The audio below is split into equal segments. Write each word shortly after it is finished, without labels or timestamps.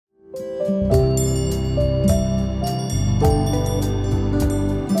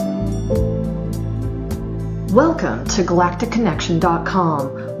Welcome to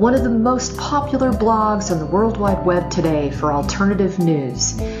GalacticConnection.com, one of the most popular blogs on the World Wide Web today for alternative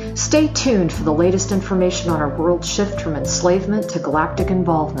news. Stay tuned for the latest information on our world shift from enslavement to galactic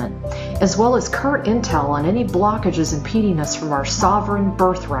involvement, as well as current intel on any blockages impeding us from our sovereign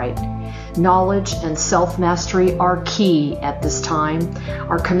birthright. Knowledge and self-mastery are key at this time.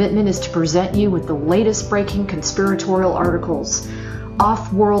 Our commitment is to present you with the latest breaking conspiratorial articles,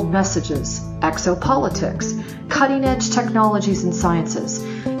 off-world messages, exopolitics, cutting-edge technologies and sciences,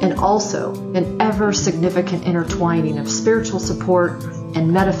 and also an ever-significant intertwining of spiritual support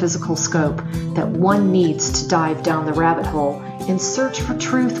and metaphysical scope that one needs to dive down the rabbit hole in search for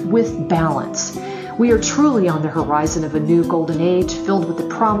truth with balance. We are truly on the horizon of a new golden age filled with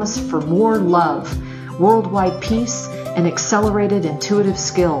the promise for more love, worldwide peace, and accelerated intuitive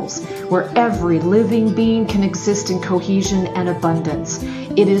skills, where every living being can exist in cohesion and abundance.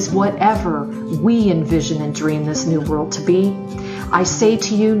 It is whatever we envision and dream this new world to be. I say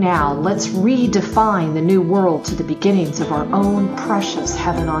to you now, let's redefine the new world to the beginnings of our own precious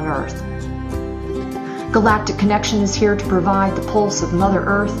heaven on earth. Galactic Connection is here to provide the pulse of Mother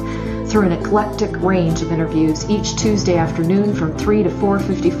Earth through an eclectic range of interviews each Tuesday afternoon from 3 to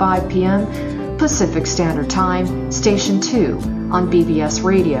 4:55 p.m. Pacific Standard Time, Station 2 on BBS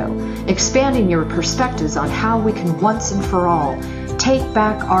Radio, expanding your perspectives on how we can once and for all take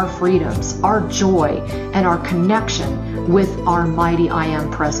back our freedoms, our joy, and our connection with our mighty I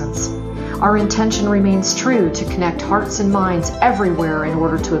Am presence. Our intention remains true to connect hearts and minds everywhere in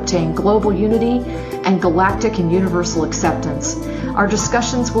order to obtain global unity and galactic and universal acceptance. Our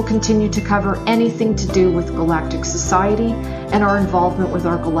discussions will continue to cover anything to do with galactic society and our involvement with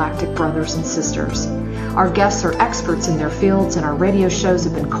our galactic brothers and sisters. Our guests are experts in their fields, and our radio shows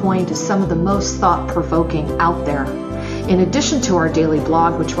have been coined as some of the most thought-provoking out there. In addition to our daily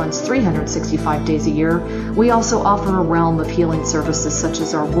blog, which runs 365 days a year, we also offer a realm of healing services such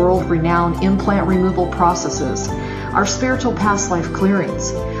as our world-renowned implant removal processes, our spiritual past life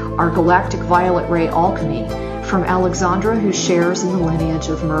clearings, our galactic violet ray alchemy from Alexandra, who shares in the lineage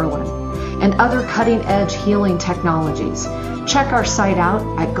of Merlin, and other cutting-edge healing technologies. Check our site out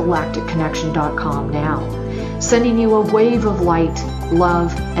at GalacticConnection.com now, sending you a wave of light,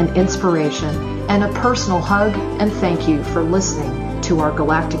 love, and inspiration, and a personal hug and thank you for listening to our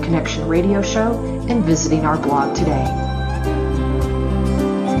Galactic Connection radio show and visiting our blog today.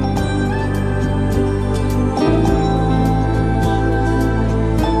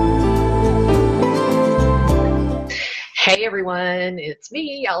 Hey everyone, it's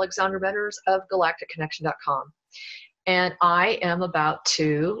me, Alexandra Betters of GalacticConnection.com. And I am about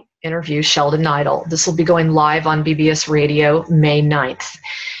to interview Sheldan Nidle. This will be going live on BBS Radio May 9th.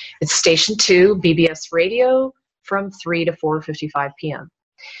 It's Station 2, BBS Radio, from 3 to 4:55 p.m.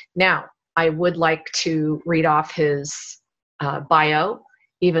 Now, I would like to read off his bio,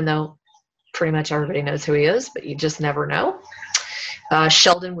 even though pretty much everybody knows who he is, but you just never know.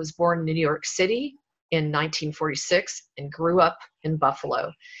 Sheldan was born in New York City in 1946 and grew up in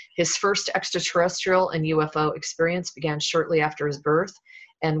Buffalo. His first extraterrestrial and UFO experience began shortly after his birth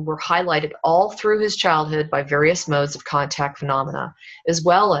and were highlighted all through his childhood by various modes of contact phenomena, as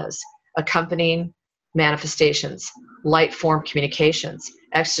well as accompanying manifestations, light form communications,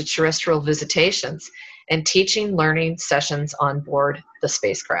 extraterrestrial visitations, and teaching learning sessions on board the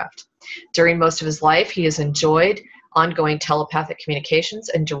spacecraft. During most of his life, he has enjoyed ongoing telepathic communications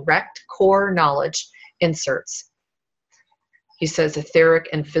and direct core knowledge inserts. He says etheric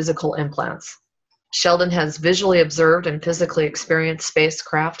and physical implants. Sheldan has visually observed and physically experienced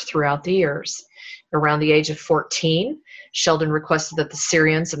spacecraft throughout the years. Around the age of 14, Sheldan requested that the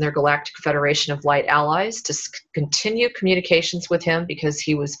Syrians and their Galactic Federation of Light allies to continue communications with him because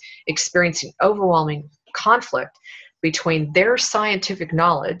he was experiencing overwhelming conflict between their scientific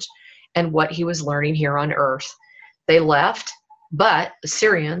knowledge and what he was learning here on Earth. They left, but the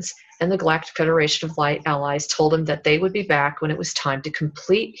Syrians and the Galactic Federation of Light allies told him that they would be back when it was time to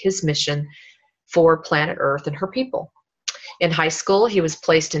complete his mission for planet Earth and her people. In high school, he was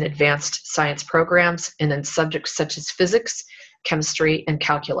placed in advanced science programs and in subjects such as physics, chemistry, and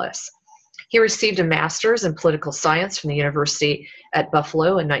calculus. He received a master's in political science from the University at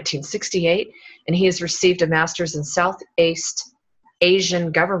Buffalo in 1968, and he has received a master's in Southeast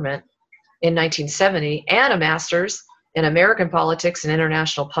Asian government in 1970 and a master's in American politics and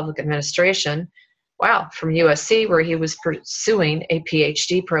international public administration, from USC, where he was pursuing a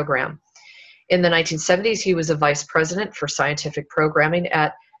PhD program. In the 1970s, he was a vice president for scientific programming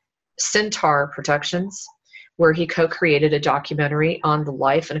at Centaur Productions, where he co-created a documentary on the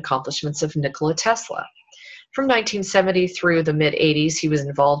life and accomplishments of Nikola Tesla. From 1970 through the mid-80s, he was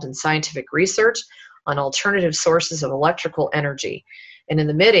involved in scientific research on alternative sources of electrical energy. And in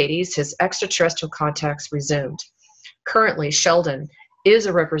the mid-'80s, his extraterrestrial contacts resumed. Currently, Sheldan is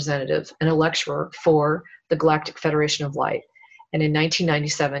a representative and a lecturer for the Galactic Federation of Light. And in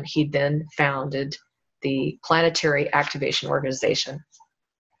 1997, he then founded the Planetary Activation Organization.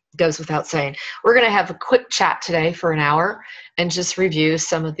 Goes without saying. We're going to have a quick chat today for an hour and just review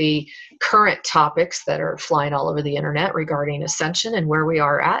some of the current topics that are flying all over the internet regarding ascension and where we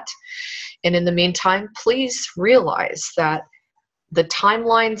are at. And in the meantime, please realize that the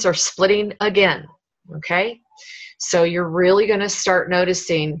timelines are splitting again, okay? So you're really going to start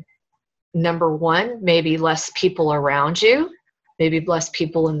noticing, number one, maybe less people around you, maybe less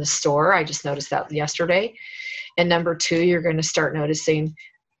people in the store. I just noticed that yesterday. And number two, you're going to start noticing,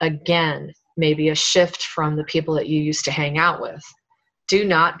 again, maybe a shift from the people that you used to hang out with. Do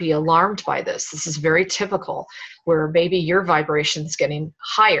not be alarmed by this. This is very typical, where maybe your vibration is getting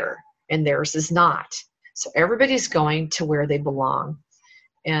higher and theirs is not. So everybody's going to where they belong.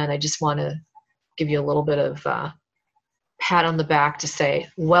 And I just want to give you a little bit of pat on the back to say,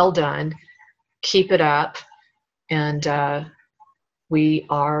 well done, keep it up, and we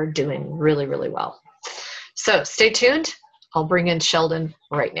are doing really, really well. So stay tuned. I'll bring in Sheldan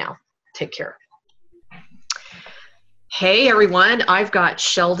right now. Take care. Hey everyone, I've got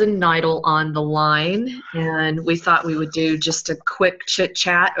Sheldan Nidle on the line, and we thought we would do just a quick chit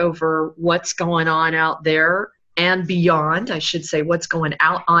chat over what's going on out there and beyond. I should say what's going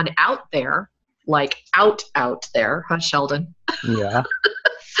out there, like out there, huh, Sheldan? Yeah.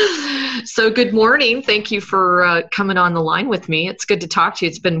 So good morning. Thank you for coming on the line with me. It's good to talk to you.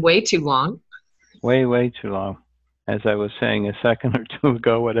 It's been way too long. Way too long. As I was saying a second or two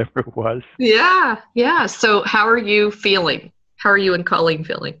ago, whatever it was. Yeah. So how are you feeling? How are you and Colleen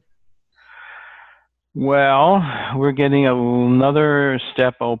feeling? Well, we're getting another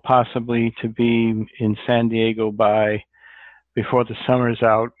step, possibly to be in San Diego before the summer's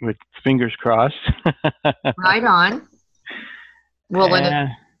out, with fingers crossed. Right on. Well,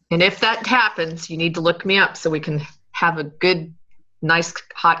 and if that happens, you need to look me up so we can have a good, nice,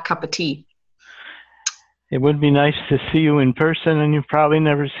 hot cup of tea. It would be nice to see you in person, and you've probably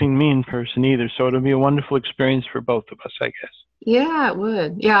never seen me in person either, so it'll be a wonderful experience for both of us, I guess. Yeah, it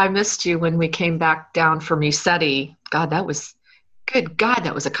would. Yeah, I missed you when we came back down from ESETI. That was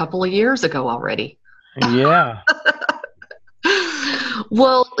a couple of years ago already. Yeah.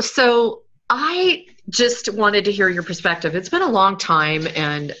 Well, so I just wanted to hear your perspective. It's been a long time,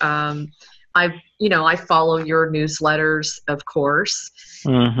 and I follow your newsletters, of course.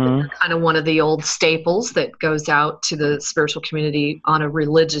 Mm-hmm. Kind of one of the old staples that goes out to the spiritual community on a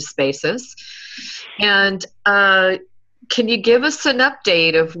religious basis. And can you give us an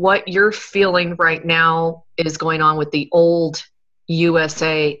update of what you're feeling right now is going on with the old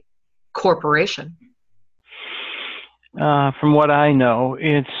USA corporation? From what I know,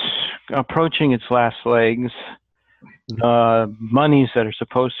 it's approaching its last legs. The monies that are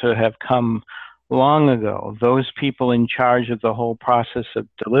supposed to have come long ago, those people in charge of the whole process of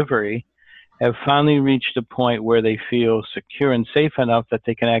delivery have finally reached a point where they feel secure and safe enough that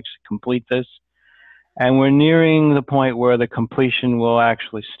they can actually complete this. And we're nearing the point where the completion will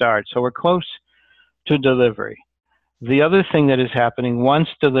actually start. So we're close to delivery. The other thing that is happening, once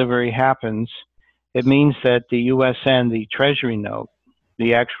delivery happens, it means that the USN, the Treasury note,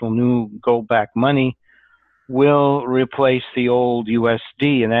 the actual new gold-backed money, will replace the old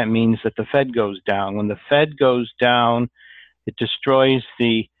USD, and that means that the Fed goes down. When the Fed goes down, it destroys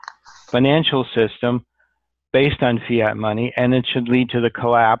the financial system based on fiat money, and it should lead to the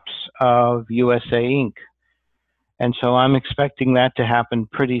collapse of USA Inc. And so I'm expecting that to happen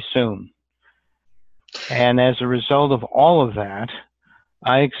pretty soon. And as a result of all of that,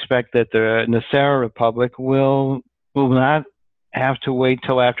 I expect that the Nasara Republic will not have to wait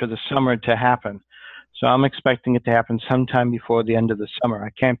till after the summer to happen. So I'm expecting it to happen sometime before the end of the summer. I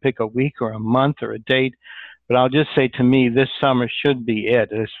can't pick a week or a month or a date, but I'll just say, to me, this summer should be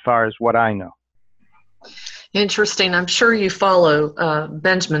it as far as what I know. Interesting. I'm sure you follow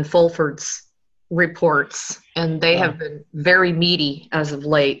Benjamin Fulford's reports, and they have been very meaty as of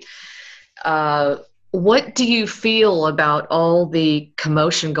late. What do you feel about all the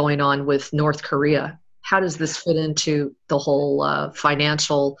commotion going on with North Korea? How does this fit into the whole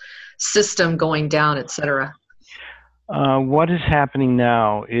financial system going down, et cetera? What is happening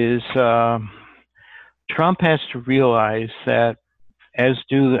now is Trump has to realize that, as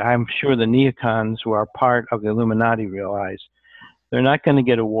do, I'm sure, the neocons who are part of the Illuminati realize, they're not going to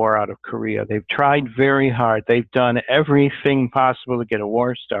get a war out of Korea. They've tried very hard. They've done everything possible to get a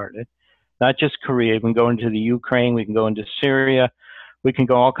war started. Not just Korea. We can go into the Ukraine. We can go into Syria. We can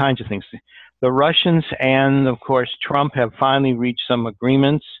go all kinds of things. The Russians and, of course, Trump have finally reached some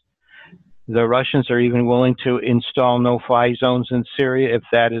agreements. The Russians are even willing to install no-fly zones in Syria if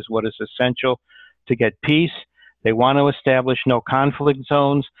that is what is essential to get peace. They want to establish no conflict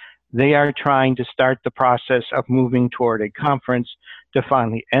zones. They are trying to start the process of moving toward a conference to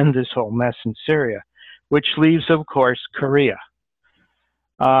finally end this whole mess in Syria, which leaves, of course, Korea.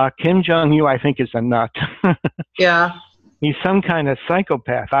 Kim Jong-un, I think, is a nut. Yeah. He's some kind of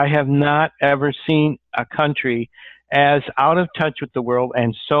psychopath. I have not ever seen a country as out of touch with the world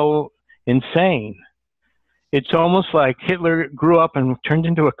and so insane. It's almost like Hitler grew up and turned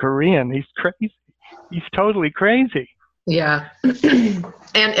into a Korean. He's crazy. He's totally crazy. Yeah.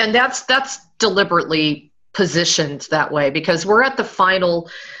 and that's deliberately positioned that way because we're at the final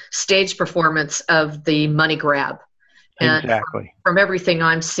stage performance of the money grab. And exactly. From everything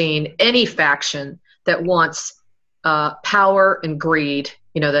I'm seeing, any faction that wants power and greed,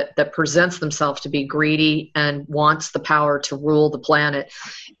 that presents themselves to be greedy and wants the power to rule the planet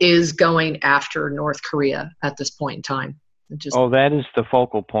is going after North Korea at this point in time. That is the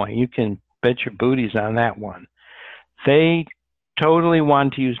focal point. You can bet your booties on that one. They totally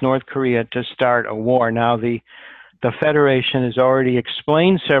want to use North Korea to start a war. Now, the Federation has already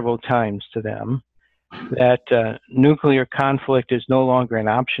explained several times to them that nuclear conflict is no longer an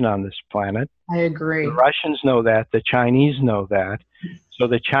option on this planet. I agree. The Russians know that. The Chinese know that. So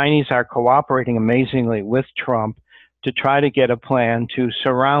the Chinese are cooperating amazingly with Trump to try to get a plan to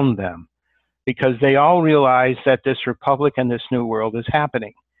surround them because they all realize that this republic and this new world is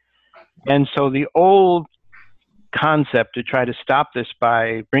happening. And so the old concept to try to stop this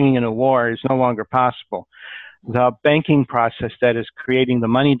by bringing in a war is no longer possible. The banking process that is creating the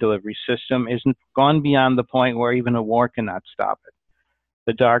money delivery system isn't gone beyond the point where even a war cannot stop it.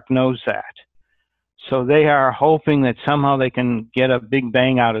 The dark knows that. So they are hoping that somehow they can get a big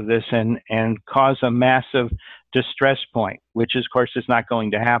bang out of this and cause a massive distress point, which of course is not going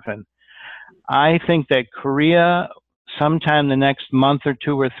to happen. I think that Korea, sometime the next month or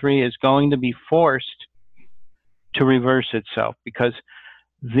 2 or 3, is going to be forced to reverse itself because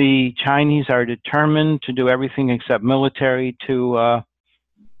the Chinese are determined to do everything except military to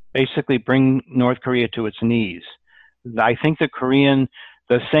basically bring North Korea to its knees. I think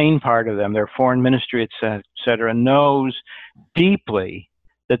the sane part of them, their foreign ministry, et cetera, knows deeply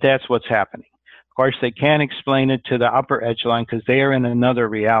that that's what's happening. Of course, they can't explain it to the upper echelon because they are in another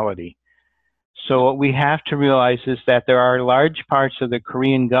reality. So what we have to realize is that there are large parts of the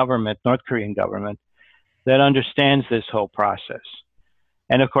Korean government, North Korean government, that understands this whole process.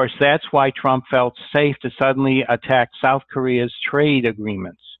 And of course, that's why Trump felt safe to suddenly attack South Korea's trade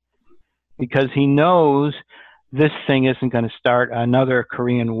agreements, because he knows this thing isn't going to start another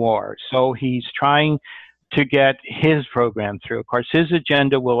Korean war. So he's trying to get his program through. Of course, his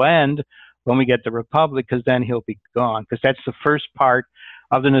agenda will end when we get the Republic, because then he'll be gone, because that's the first part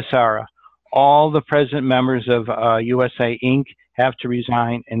of the Nasara. All the present members of USA Inc. have to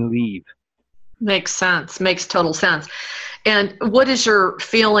resign and leave. Makes sense. Makes total sense. And what is your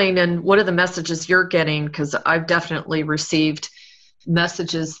feeling and what are the messages you're getting? Because I've definitely received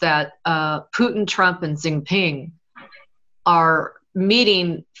messages that Putin, Trump, and Xi Jinping are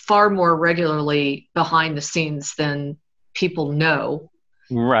meeting far more regularly behind the scenes than people know.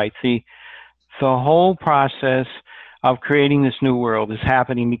 Right. The whole process of creating this new world is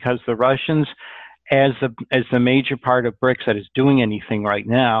happening because the Russians, as the major part of BRICS that is doing anything right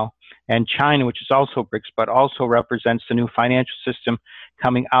now, and China, which is also BRICS, but also represents the new financial system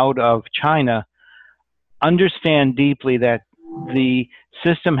coming out of China, understand deeply that the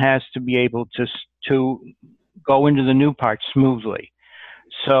system has to be able to go into the new part smoothly.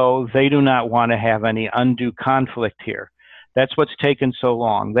 So they do not want to have any undue conflict here. That's what's taken so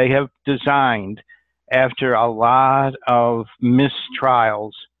long. They have designed, after a lot of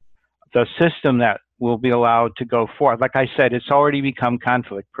mistrials, the system that will be allowed to go forth. Like I said, it's already become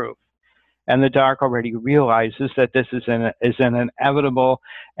conflict-proof. And the dark already realizes that this is an inevitable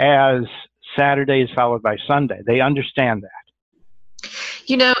as Saturday is followed by Sunday. They understand that.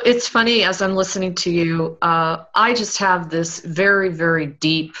 You know, it's funny as I'm listening to you, I just have this very, very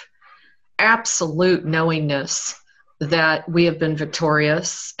deep, absolute knowingness that we have been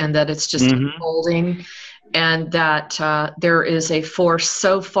victorious and that it's just unfolding, and that there is a force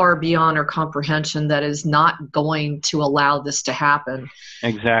so far beyond our comprehension that is not going to allow this to happen.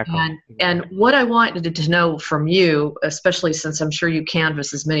 Exactly. And what I wanted to know from you, especially since I'm sure you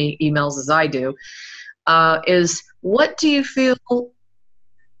canvass as many emails as I do, is what do you feel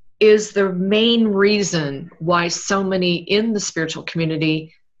is the main reason why so many in the spiritual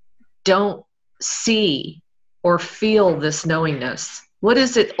community don't see or feel this knowingness? What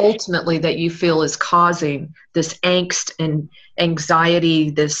is it ultimately that you feel is causing this angst and anxiety,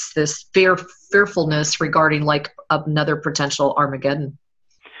 this fearfulness regarding like another potential Armageddon?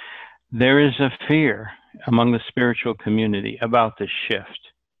 There is a fear among the spiritual community about the shift.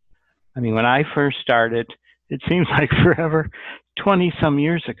 I mean, when I first started, it seems like forever, 20 some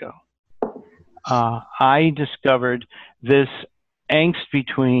years ago, I discovered this angst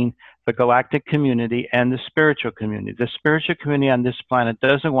between the galactic community and the spiritual community. The spiritual community on this planet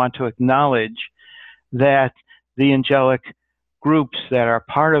doesn't want to acknowledge that the angelic groups that are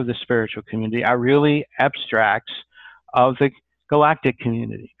part of the spiritual community are really abstracts of the galactic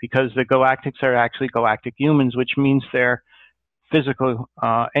community, because the galactics are actually galactic humans, which means they're physical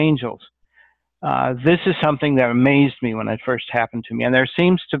angels. This is something that amazed me when it first happened to me, and there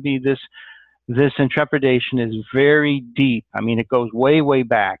seems to be this intrepidation is very deep. I mean, it goes way, way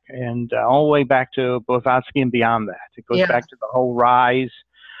back, and all the way back to Blavatsky and beyond that. It goes back to the whole rise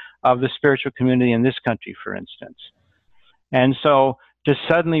of the spiritual community in this country, for instance. And so to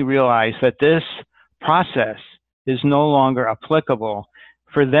suddenly realize that this process is no longer applicable,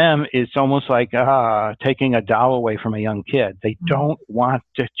 for them, it's almost like taking a doll away from a young kid. They don't want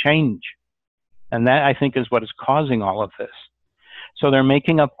to change. And that, I think, is what is causing all of this. So they're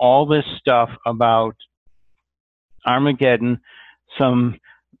making up all this stuff about Armageddon, some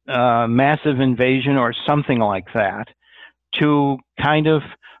massive invasion or something like that, to kind of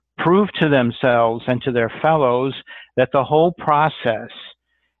prove to themselves and to their fellows that the whole process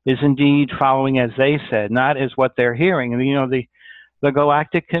is indeed following as they said, not as what they're hearing. And, you know, the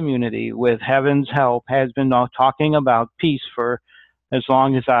galactic community, with heaven's help, has been talking about peace for as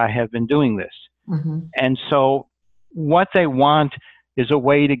long as I have been doing this. Mm-hmm. And so what they want is a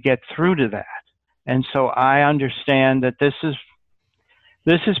way to get through to that. And so I understand that this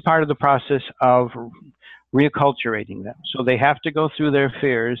is part of the process of reacculturating them. So they have to go through their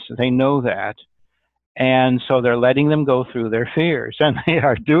fears. They know that. And so they're letting them go through their fears, and they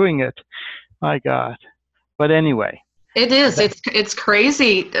are doing it. My God. But anyway. It is. It's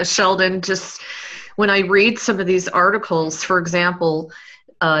crazy, Sheldan. Just when I read some of these articles, for example,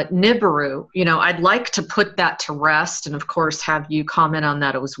 Nibiru, you know, I'd like to put that to rest and, of course, have you comment on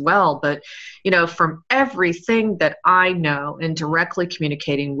that as well. But, you know, from everything that I know in directly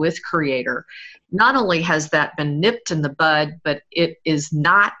communicating with Creator, not only has that been nipped in the bud, but it is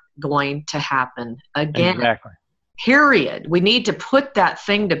not going to happen again. Exactly. Period. We need to put that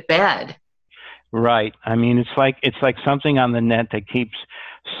thing to bed. Right. I mean, it's like something on the net that keeps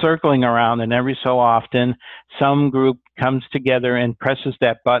circling around, and every so often some group comes together and presses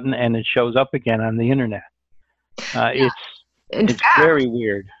that button and it shows up again on the internet. It's very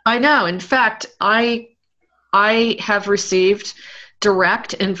weird. I know. In fact, I have received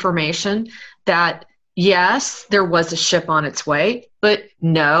direct information that yes, there was a ship on its way, but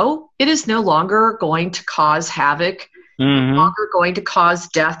no, it is no longer going to cause havoc, no longer going to cause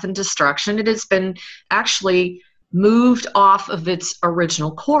death and destruction. It has been actually moved off of its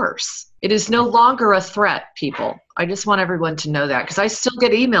original course. It is no longer a threat, people. I just want everyone to know that, because I still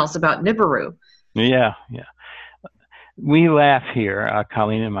get emails about Nibiru. Yeah. We laugh here,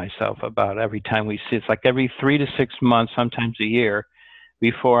 Colleen and myself, about every time we see it's like every 3 to 6 months, sometimes a year,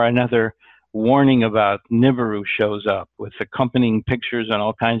 before another warning about Nibiru shows up with accompanying pictures and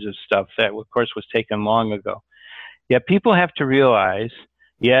all kinds of stuff that, of course, was taken long ago. Yet people have to realize,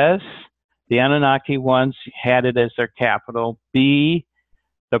 yes, the Anunnaki once had it as their capital. B,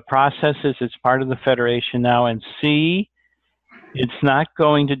 the process is it's part of the Federation now. And C, it's not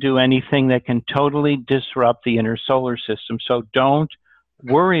going to do anything that can totally disrupt the inner solar system. So don't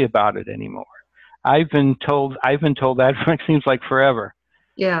worry about it anymore. I've been told that for it seems like forever.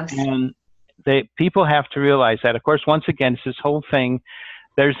 Yes. And people have to realize that. Of course, once again, it's this whole thing.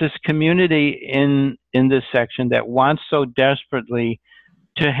 There's this community in this section that wants so desperately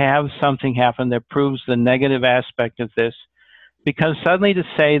to have something happen that proves the negative aspect of this, because suddenly to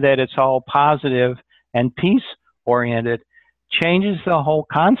say that it's all positive and peace-oriented changes the whole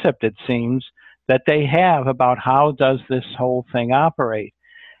concept, it seems, that they have about how does this whole thing operate.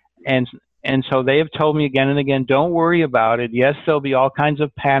 And so they have told me again and again, don't worry about it. Yes, there'll be all kinds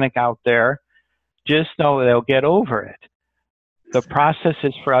of panic out there. Just know they'll get over it. The process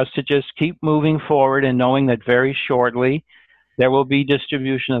is for us to just keep moving forward and knowing that very shortly there will be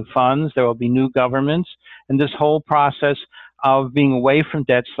distribution of funds, there will be new governments, and this whole process of being away from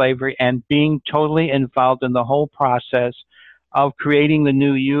debt slavery and being totally involved in the whole process of creating the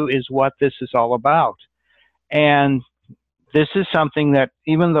new you is what this is all about. And this is something that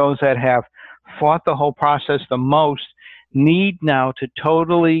even those that have fought the whole process the most need now to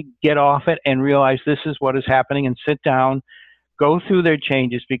totally get off it and realize this is what is happening and sit down, go through their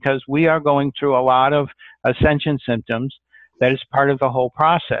changes, because we are going through a lot of ascension symptoms. That is part of the whole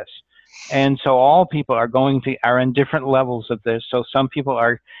process. And so all people are in different levels of this. So some people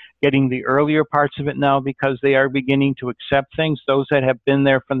are getting the earlier parts of it now because they are beginning to accept things. Those that have been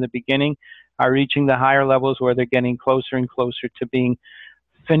there from the beginning are reaching the higher levels where they're getting closer and closer to being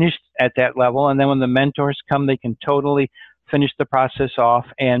finished at that level. And then when the mentors come, they can totally finish the process off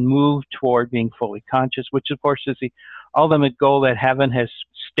and move toward being fully conscious, which of course is the ultimate goal that heaven has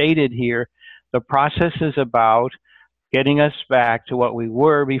stated here. The process is about getting us back to what we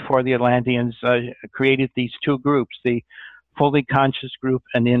were before the Atlanteans created these two groups, the fully conscious group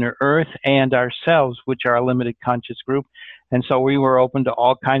and inner earth, and ourselves, which are a limited conscious group. And so we were open to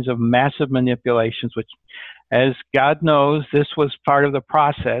all kinds of massive manipulations, which, as God knows, this was part of the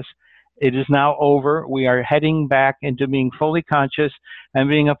process. It is now over. We are heading back into being fully conscious and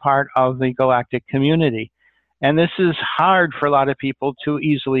being a part of the galactic community. And this is hard for a lot of people to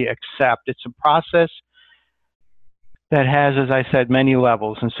easily accept. It's a process that has, as I said, many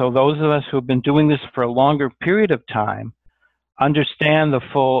levels. And so those of us who have been doing this for a longer period of time understand the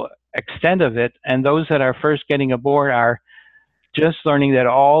full extent of it. And those that are first getting aboard are just learning that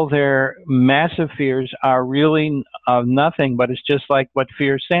all their massive fears are really nothing, but it's just like what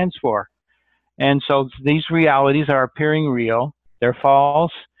fear stands for. And so these realities are appearing real. They're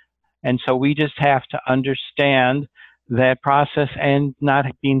false. And so we just have to understand that process and not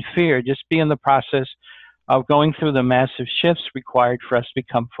be in fear, just be in the process of going through the massive shifts required for us to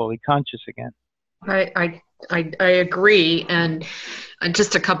become fully conscious again. I agree. And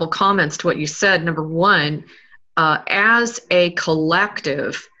just a couple comments to what you said. Number one, as a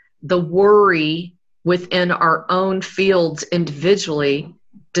collective, the worry within our own fields individually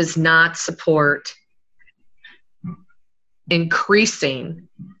does not support increasing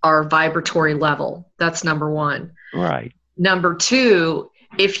our vibratory level. That's number one. Right. Number two,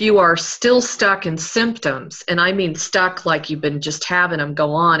 if you are still stuck in symptoms, and I mean stuck like you've been just having them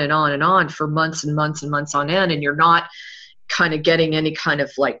go on and on and on for months and months and months on end, and you're not kind of getting any kind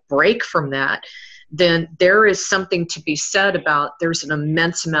of like break from that, then there is something to be said about there's an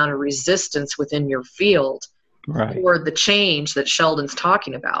immense amount of resistance within your field for the change that Sheldan's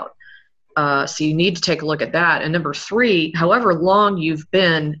talking about. So you need to take a look at that. And number three, however long you've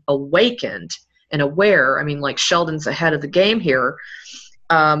been awakened and aware, I mean, like Sheldan's ahead of the game here,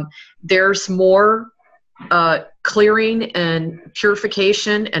 there's more clearing and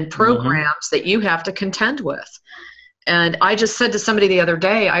purification and programs that you have to contend with. And I just said to somebody the other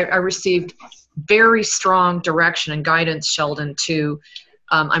day, I received very strong direction and guidance, Sheldan, to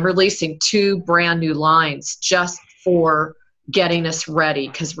I'm releasing 2 brand new lines just for getting us ready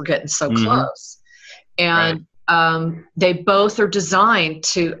because we're getting so close. And they both are designed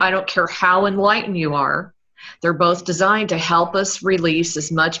to, I don't care how enlightened you are, they're both designed to help us release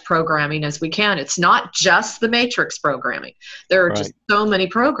as much programming as we can. It's not just the matrix programming. There are just so many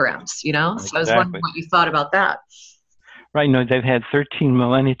programs, you know? So I was wondering what you thought about that. Right. No, they've had 13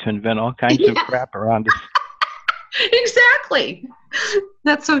 millennia to invent all kinds of crap around us. Exactly.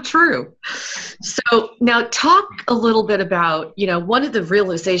 That's so true. So now talk a little bit about, you know, one of the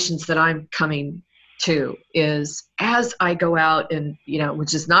realizations that I'm coming to is as I go out and, you know,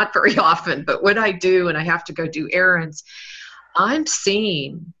 which is not very often, but when I do and I have to go do errands, I'm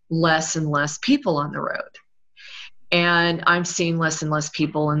seeing less and less people on the road. And I'm seeing less and less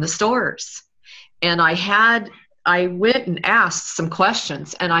people in the stores. And I went and asked some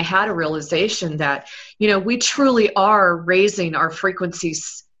questions, and I had a realization that, you know, we truly are raising our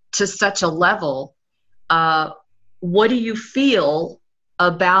frequencies to such a level. What do you feel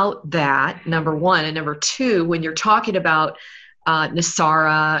about that, number one? And number two, when you're talking about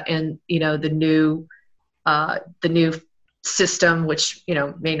Nasara and, you know, the new system, which, you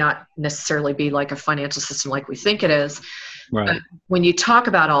know, may not necessarily be like a financial system like we think it is. But when you talk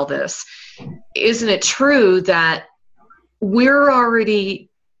about all this, isn't it true that we're already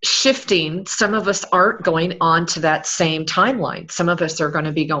shifting? Some of us aren't going on to that same timeline. Some of us are going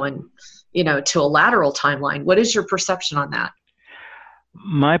to be going, you know, to a lateral timeline. What is your perception on that?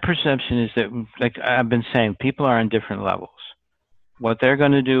 My perception is that, like I've been saying, people are on different levels. What they're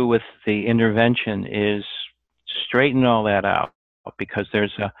going to do with the intervention is straighten all that out, because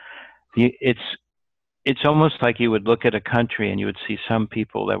it's almost like you would look at a country and you would see some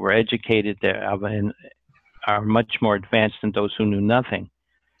people that were educated there and are much more advanced than those who knew nothing.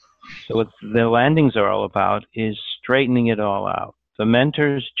 So what the landings are all about is straightening it all out. The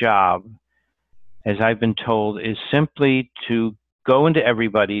mentor's job, as I've been told, is simply to go into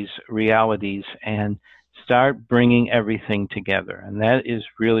everybody's realities and start bringing everything together. And that is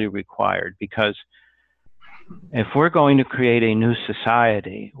really required, because If we're going to create a new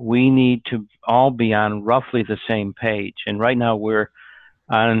society, we need to all be on roughly the same page. And right now we're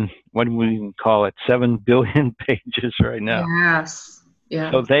on, what do we even call it, 7 billion pages right now. Yes. Yeah.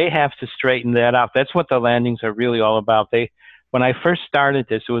 So they have to straighten that out. That's what the landings are really all about. When I first started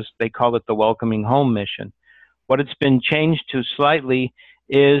this, they called it the Welcoming Home Mission. What it's been changed to slightly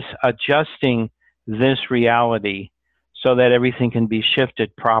is adjusting this reality so that everything can be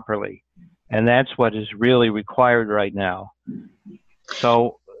shifted properly. And that's what is really required right now.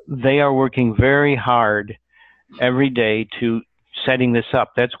 So they are working very hard every day to setting this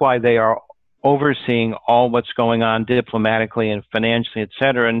up. That's why they are overseeing all what's going on diplomatically and financially, et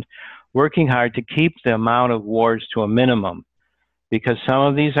cetera, and working hard to keep the amount of wars to a minimum. Because some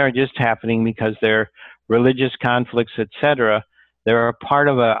of these are just happening because they're religious conflicts, et cetera. They're a part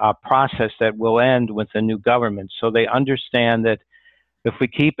of a process that will end with the new government. So they understand that if we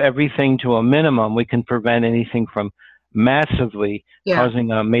keep everything to a minimum, we can prevent anything from massively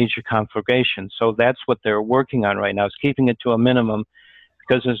causing a major conflagration. So that's what they're working on right now, is keeping it to a minimum,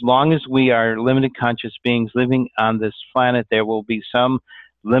 because as long as we are limited conscious beings living on this planet, there will be some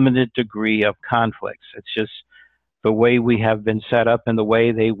limited degree of conflicts. It's just the way we have been set up and the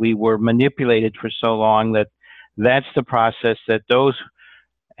way we were manipulated for so long that's the process that those,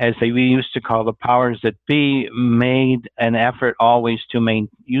 as we used to call the powers that be, made an effort always to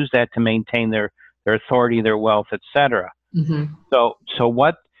use that to maintain their authority, their wealth, etc. Mm-hmm. So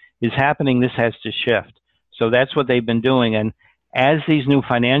what is happening? This has to shift. So that's what they've been doing. And as these new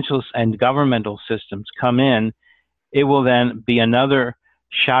financial and governmental systems come in, it will then be another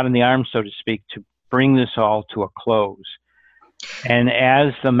shot in the arm, so to speak, to bring this all to a close. And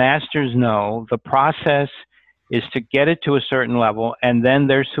as the masters know, the process is to get it to a certain level, and then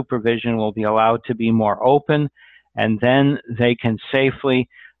their supervision will be allowed to be more open, and then they can safely,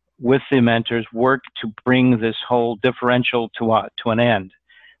 with the mentors, work to bring this whole differential to an end.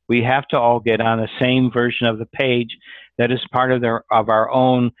 We have to all get on the same version of the page that is part of our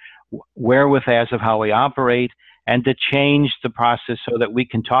own wherewithal of how we operate, and to change the process so that we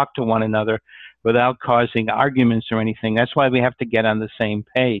can talk to one another without causing arguments or anything. That's why we have to get on the same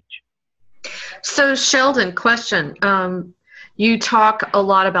page. So, Sheldan, question. You talk a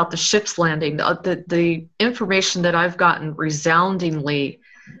lot about the ships landing. The information that I've gotten resoundingly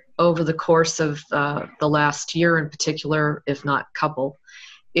over the course of the last year in particular, if not couple,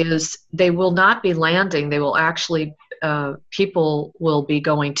 is they will not be landing. They will actually, people will be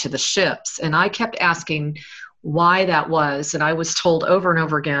going to the ships. And I kept asking why that was. And I was told over and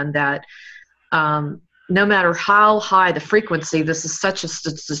over again that no matter how high the frequency, this is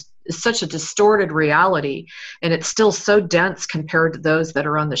such a distorted reality, and it's still so dense compared to those that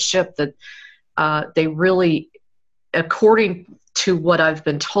are on the ship that they really, according to what I've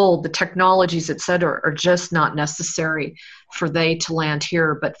been told, the technologies, et cetera, are just not necessary for they to land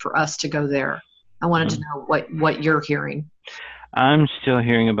here, but for us to go there. I wanted to know what you're hearing. I'm still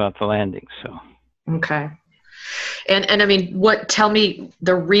hearing about the landing, so. Okay. And I mean, tell me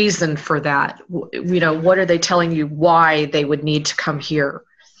the reason for that. You know, what are they telling you why they would need to come here?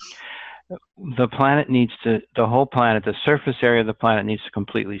 The planet the whole planet, the surface area of the planet needs to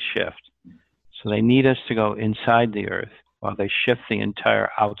completely shift. So they need us to go inside the Earth while they shift the entire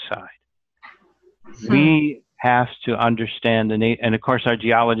outside. We have to understand, and of course our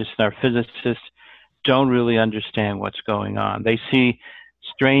geologists and our physicists don't really understand what's going on. They see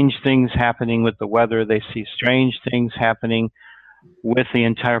strange things happening with the weather. They see strange things happening with the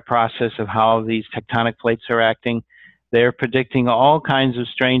entire process of how these tectonic plates are acting. They're predicting all kinds of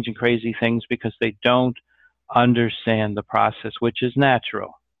strange and crazy things because they don't understand the process, which is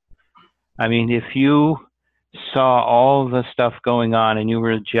natural. I mean, if you saw all the stuff going on and you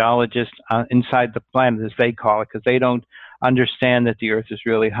were a geologist inside the planet, as they call it, because they don't understand that the Earth is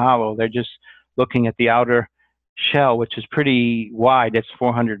really hollow. They're just looking at the outer shell, which is pretty wide. It's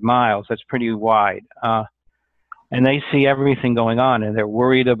 400 miles. That's pretty wide. And they see everything going on, and they're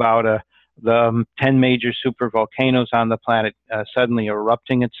worried about the 10 major super volcanoes on the planet suddenly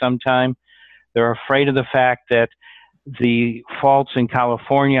erupting at some time. They're afraid of the fact that the faults in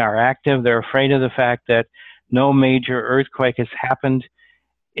California are active. They're afraid of the fact that no major earthquake has happened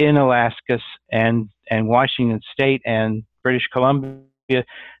in Alaska and Washington State and British Columbia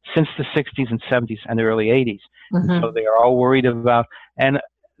since the 60s and 70s and the early 80s. Mm-hmm. So they are all worried about, and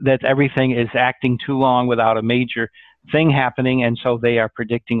that everything is acting too long without a major thing happening, and so they are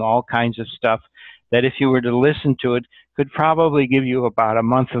predicting all kinds of stuff that if you were to listen to it could probably give you about a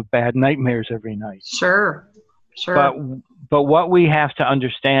month of bad nightmares every night. Sure. But what we have to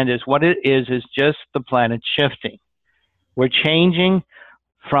understand is what it is just the planet shifting. We're changing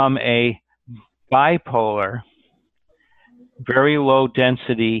from a bipolar, very low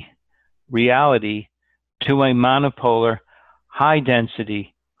density reality to a monopolar, high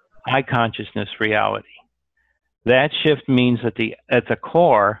density, high consciousness reality. That shift means that at the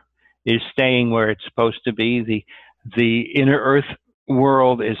core is staying where it's supposed to be. The inner earth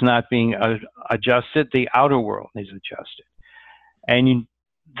world is not being adjusted. The outer world is adjusted. And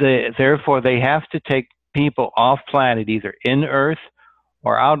therefore, they have to take people off planet, either in earth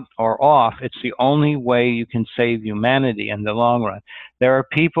or out or off. It's the only way you can save humanity in the long run. There are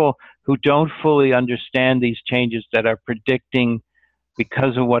people who don't fully understand these changes that are predicting,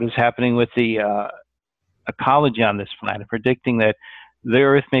 because of what is happening with the ecology on this planet, predicting that the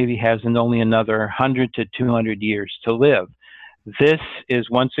Earth maybe has only another 100 to 200 years to live. This is,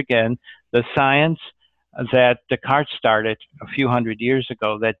 once again, the science that Descartes started a few hundred years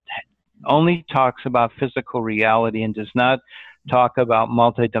ago, that only talks about physical reality and does not talk about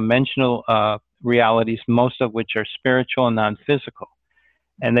multidimensional realities, most of which are spiritual and non-physical.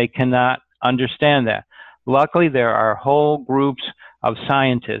 And they cannot understand that. Luckily, there are whole groups of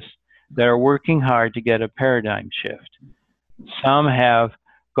scientists that are working hard to get a paradigm shift. Some have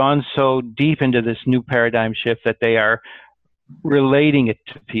gone so deep into this new paradigm shift that they are relating it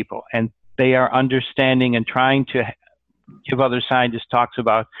to people, and they are understanding and trying to give other scientists talks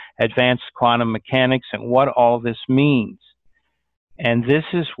about advanced quantum mechanics and what all this means. And this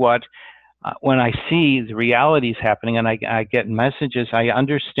is what, when I see the realities happening and I get messages, I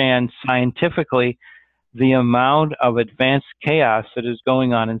understand scientifically the amount of advanced chaos that is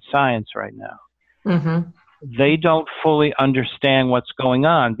going on in science right now. Mm-hmm. They don't fully understand what's going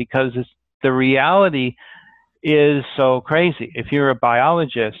on because the reality is so crazy. If you're a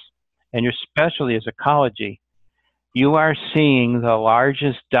biologist and your specialty is ecology, you are seeing the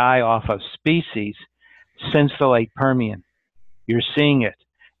largest die-off of species since the late Permian. You're seeing it.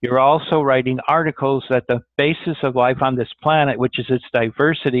 You're also writing articles that the basis of life on this planet, which is its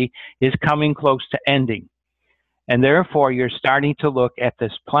diversity, is coming close to ending. And therefore, you're starting to look at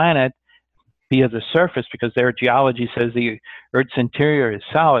this planet via the surface, because their geology says the Earth's interior is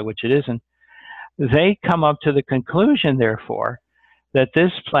solid, which it isn't. They come up to the conclusion, therefore, that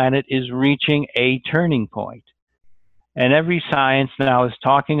this planet is reaching a turning point. And every science now is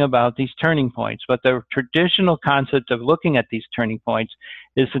talking about these turning points. But the traditional concept of looking at these turning points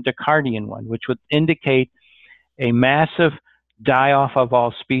is the Descartesian one, which would indicate a massive die-off of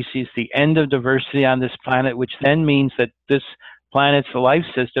all species, the end of diversity on this planet, which then means that this planet's life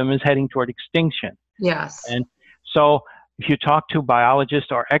system is heading toward extinction. Yes. And so if you talk to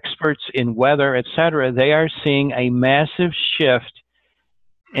biologists or experts in weather, etc., they are seeing a massive shift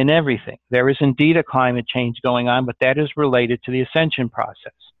in everything. There is indeed a climate change going on, but that is related to the ascension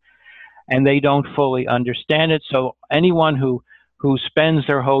process. And they don't fully understand it. So anyone who spends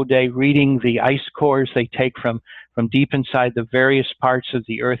their whole day reading the ice cores they take from deep inside the various parts of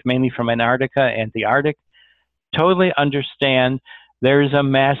the Earth, mainly from Antarctica and the Arctic, totally understand there is a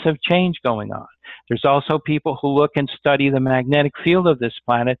massive change going on. There's also people who look and study the magnetic field of this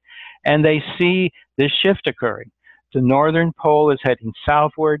planet, and they see this shift occurring. The northern pole is heading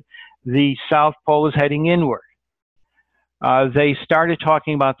southward. The south pole is heading inward. They started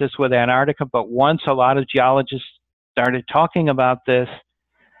talking about this with Antarctica, but once a lot of geologists started talking about this,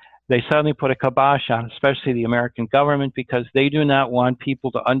 they suddenly put a kibosh on, especially the American government, because they do not want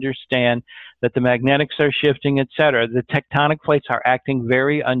people to understand that the magnetics are shifting, etc. The tectonic plates are acting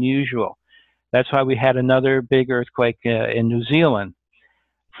very unusual. That's why we had another big earthquake in New Zealand.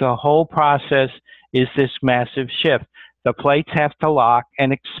 The whole process is this massive shift. The plates have to lock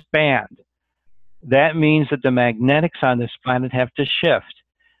and expand. That means that the magnetics on this planet have to shift.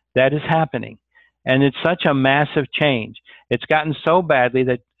 That is happening. And it's such a massive change. It's gotten so badly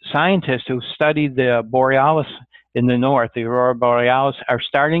that scientists who studied the borealis in the north, the aurora borealis, are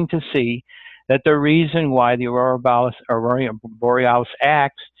starting to see that the reason why the aurora borealis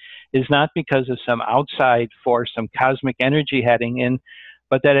acts is not because of some outside force, some cosmic energy heading in,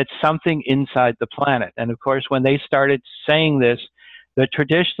 but that it's something inside the planet. And of course, when they started saying this, the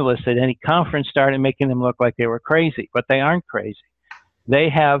traditionalists at any conference started making them look like they were crazy, but they aren't crazy. They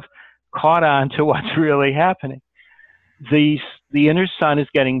have caught on to what's really happening. The inner sun is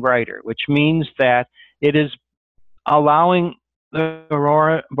getting brighter, which means that it is allowing the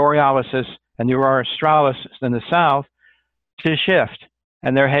aurora borealis and the aurora australis in the south to shift,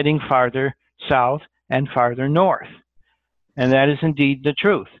 and they're heading farther south and farther north. And that is indeed the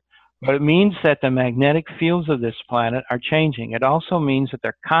truth. But it means that the magnetic fields of this planet are changing. It also means that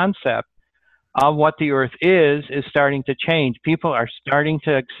their concept of what the Earth is starting to change. People are starting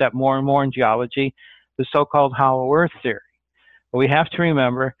to accept more and more in geology the so-called hollow Earth theory. But we have to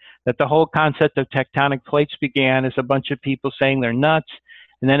remember that the whole concept of tectonic plates began as a bunch of people saying they're nuts.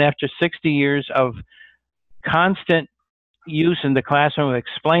 And then after 60 years of constant use in the classroom of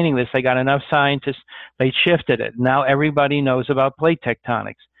explaining this, they got enough scientists, they shifted it. Now everybody knows about plate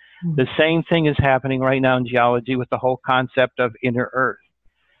tectonics. The same thing is happening right now in geology with the whole concept of inner Earth.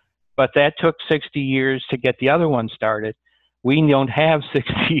 But that took 60 years to get the other one started. We don't have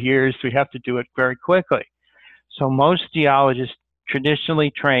 60 years. We have to do it very quickly. So most geologists, traditionally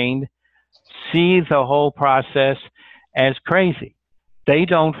trained, see the whole process as crazy. They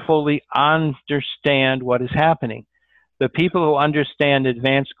don't fully understand what is happening. The people who understand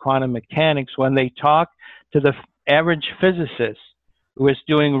advanced quantum mechanics, when they talk to the average physicist who is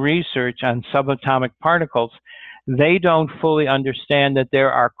doing research on subatomic particles, they don't fully understand that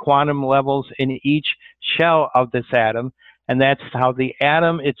there are quantum levels in each shell of this atom, and that's how the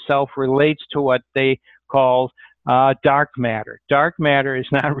atom itself relates to what they call dark matter. Dark matter is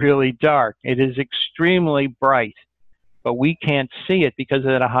not really dark. It is extremely bright, but we can't see it because it's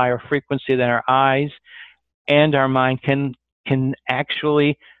at a higher frequency than our eyes and our mind can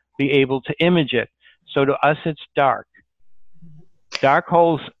actually be able to image it. So to us, it's dark. Dark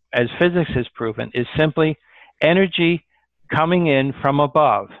holes, as physics has proven, is simply energy coming in from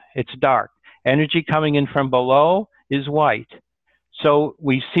above. It's dark. Energy coming in from below is white. So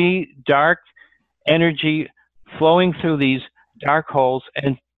we see dark energy flowing through these dark holes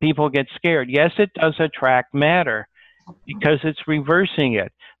and people get scared. Yes, it does attract matter because it's reversing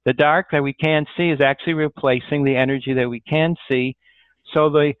it. The dark that we can't see is actually replacing the energy that we can see. So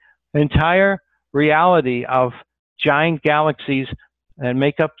the entire reality of giant galaxies that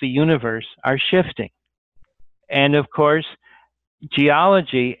make up the universe are shifting. And of course,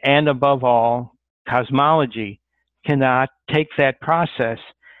 geology and above all, cosmology cannot take that process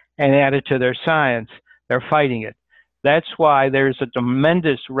and add it to their science. They're fighting it. That's why there's a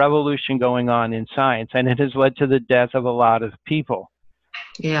tremendous revolution going on in science, and it has led to the death of a lot of people.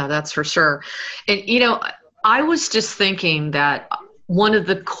 Yeah, that's for sure. And, you know, I was just thinking that one of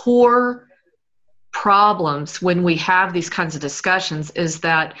the core problems when we have these kinds of discussions is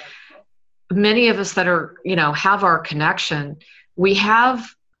that many of us that are, you know, have our connection, we have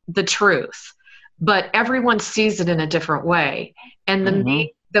the truth, but everyone sees it in a different way. And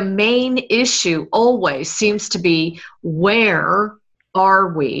the main issue always seems to be, where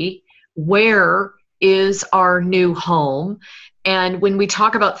are we? Where is our new home? And when we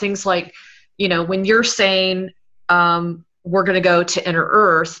talk about things like, you know, when you're saying we're going to go to inner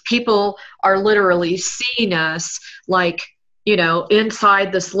Earth, people are literally seeing us like, you know,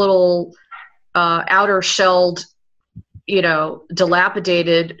 inside this little outer shelled, you know,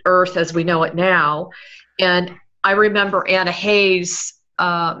 dilapidated Earth as we know it now. And I remember Anna Hayes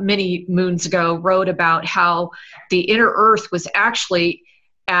many moons ago wrote about how the inner Earth was actually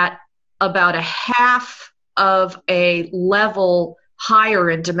at about a half of a level higher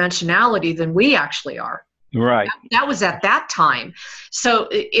in dimensionality than we actually are. Right. That was at that time. So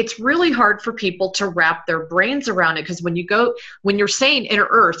it's really hard for people to wrap their brains around it, because when you're saying inner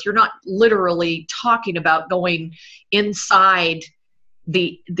Earth, you're not literally talking about going inside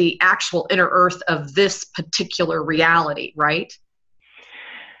the actual inner Earth of this particular reality, right?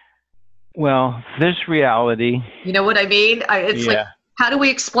 Well, this reality. You know what I mean? It's like, how do we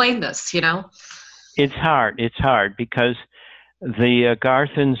explain this, you know? It's hard. It's hard because the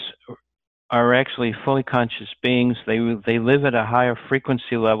Garthans are actually fully conscious beings. They live at a higher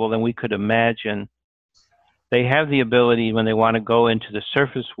frequency level than we could imagine. They have the ability, when they want to go into the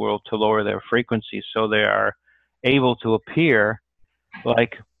surface world, to lower their frequency, so they are able to appear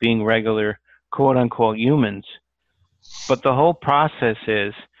like being regular, quote-unquote, humans. But the whole process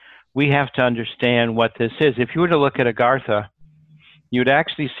is, we have to understand what this is. If you were to look at Agartha, you'd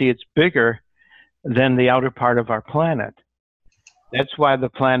actually see it's bigger than the outer part of our planet. That's why the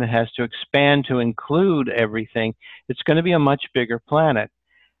planet has to expand to include everything. It's going to be a much bigger planet.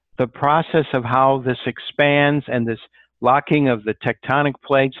 The process of how this expands and this locking of the tectonic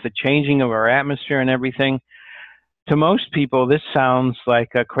plates, the changing of our atmosphere and everything, to most people, this sounds like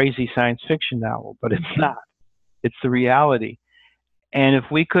a crazy science fiction novel, but it's not. It's the reality. And if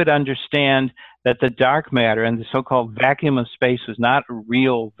we could understand that the dark matter and the so-called vacuum of space is not a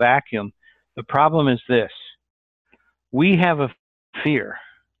real vacuum, the problem is this. We have a fear.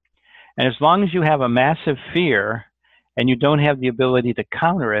 And as long as you have a massive fear and you don't have the ability to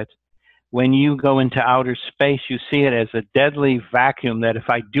counter it, when you go into outer space, you see it as a deadly vacuum that if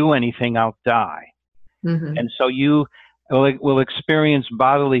I do anything, I'll die. And so you will experience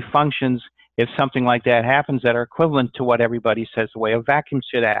bodily functions if something like that happens that are equivalent to what everybody says the way a vacuum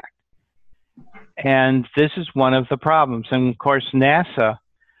should act. And this is one of the problems. And of course, NASA,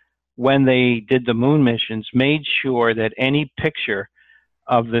 when they did the moon missions, made sure that any picture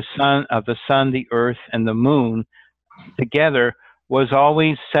of the sun, the Earth, and the moon together was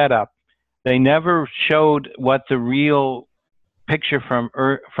always set up. They never showed what the real picture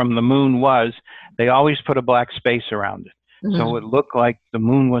from the moon was. They always put a black space around it. Mm-hmm. So it looked like the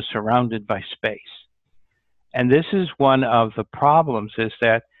moon was surrounded by space. And this is one of the problems, is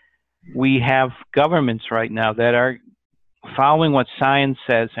that we have governments right now that are following what science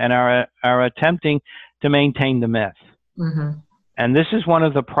says and are attempting to maintain the myth. Mm-hmm. And this is one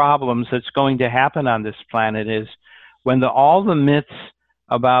of the problems that's going to happen on this planet, is when all the myths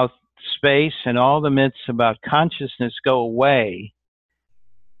about space and all the myths about consciousness go away,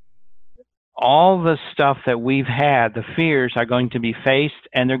 all the stuff that we've had, the fears, are going to be faced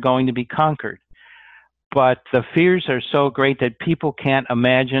and they're going to be conquered. But the fears are so great that people can't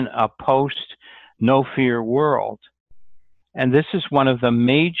imagine a post-no-fear world. And this is one of the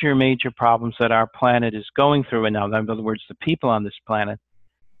major, major problems that our planet is going through. And now, in other words, the people on this planet,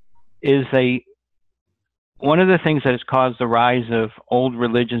 is one of the things that has caused the rise of old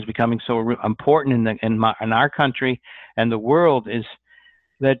religions becoming so important in our country and the world, is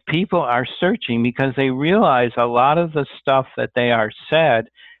that people are searching, because they realize a lot of the stuff that they are said,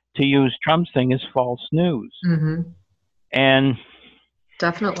 to use Trump's thing, is false news. Mm-hmm. And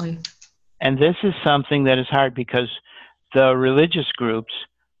definitely. And this is something that is hard, because the religious groups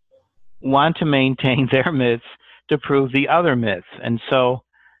want to maintain their myths to prove the other myths. And so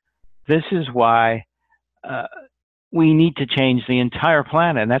this is why we need to change the entire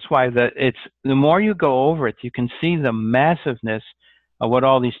planet. And that's why the more you go over it, you can see the massiveness of what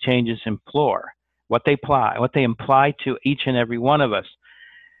all these changes implore, what they imply to each and every one of us.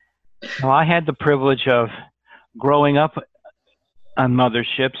 Now, I had the privilege of growing up on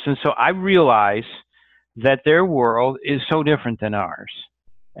motherships, and so I realize that their world is so different than ours,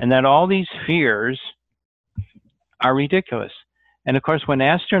 and that all these fears are ridiculous. And of course, when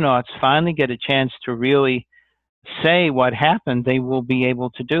astronauts finally get a chance to really say what happened, they will be able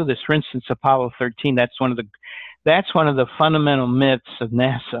to do this. For instance, Apollo 13, that's one of the fundamental myths of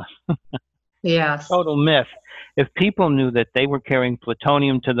NASA. Yes. Total myth. If people knew that they were carrying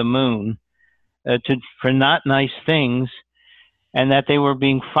plutonium to the moon for not nice things, and that they were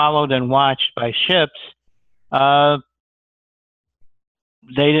being followed and watched by ships,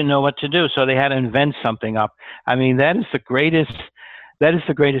 they didn't know what to do, so they had to invent something up. I mean, that is the greatest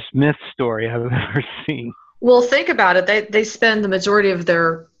myth story I've ever seen. Well, think about it. They spend the majority of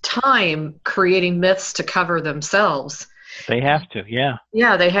their time creating myths to cover themselves. They have to, yeah.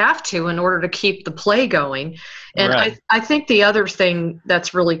 Yeah, they have to, in order to keep the play going. And right. I think the other thing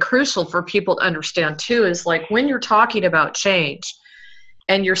that's really crucial for people to understand too is, like, when you're talking about change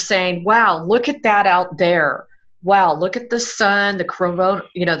and you're saying, wow, look at that out there. Wow, look at the sun, the corona,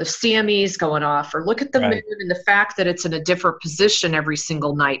 the CMEs going off, or look at the right. moon and the fact that it's in a different position every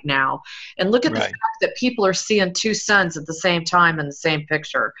single night now. And look at right. the fact that people are seeing two suns at the same time in the same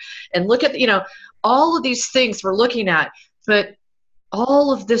picture. And look at, all of these things we're looking at, but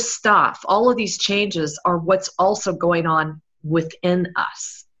all of this stuff, all of these changes are what's also going on within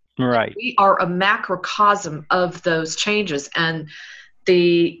us. Right. We are a macrocosm of those changes. And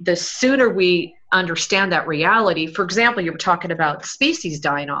the sooner we understand that reality, for example, you were talking about species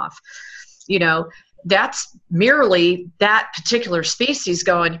dying off, that's merely that particular species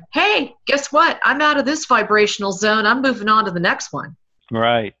going, hey, guess what? I'm out of this vibrational zone. I'm moving on to the next one.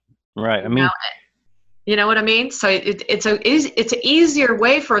 Right. Right. I mean, you know what I mean? So it's an easier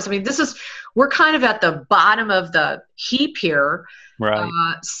way for us. I mean, we're kind of at the bottom of the heap here, right?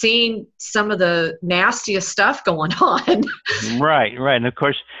 Seeing some of the nastiest stuff going on. Right. And of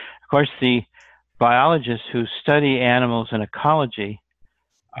course, the biologists who study animals and ecology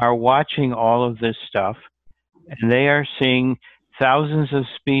are watching all of this stuff, and they are seeing thousands of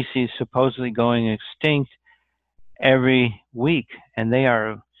species supposedly going extinct every week, and they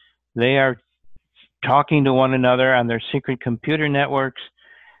are talking to one another on their secret computer networks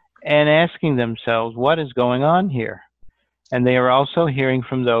and asking themselves, what is going on here? And they are also hearing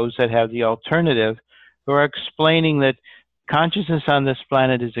from those that have the alternative, who are explaining that consciousness on this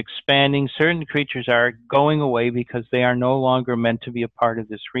planet is expanding. Certain creatures are going away because they are no longer meant to be a part of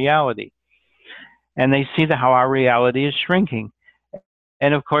this reality. And they see how our reality is shrinking.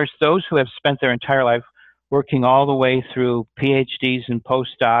 And of course, those who have spent their entire life working all the way through PhDs and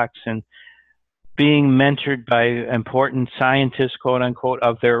postdocs and being mentored by important scientists, quote unquote,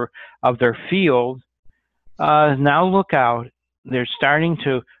 of their field, now look out. They're starting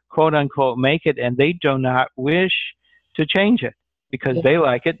to, quote unquote, make it, and they do not wish to change it. because they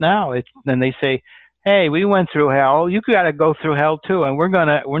like it now. And they say, hey, we went through hell. You got to go through hell too, and we're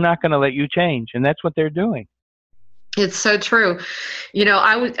not gonna let you change. And that's what they're doing. It's so true.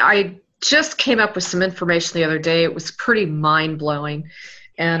 I just came up with some information the other day. It was pretty mind blowing,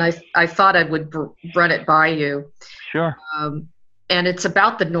 and I thought I would run it by you. Sure. And it's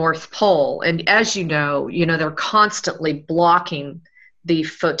about the North Pole. And as you know, they're constantly blocking the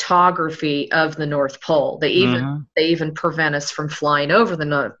photography of the North Pole. They even prevent us from flying over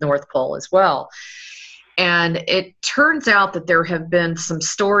the North Pole as well. And it turns out that there have been some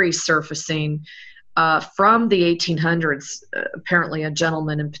stories surfacing from the 1800s, apparently a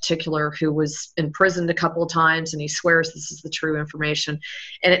gentleman in particular who was imprisoned a couple of times, and he swears this is the true information.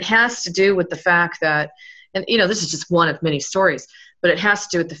 And it has to do with the fact that, and this is just one of many stories, but it has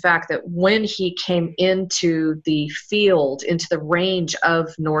to do with the fact that when he came into the field, into the range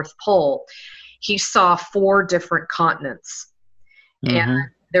of North Pole, he saw 4 different continents. And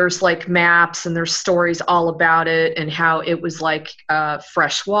there's like maps and there's stories all about it and how it was like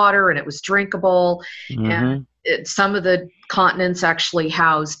fresh water and it was drinkable. And some of the continents actually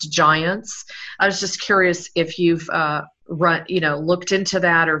housed giants. I was just curious if you've looked into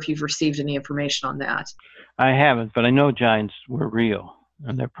that, or if you've received any information on that. I haven't, but I know giants were real,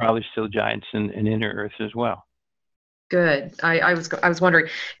 and they're probably still giants in inner Earth as well. Good. I was wondering.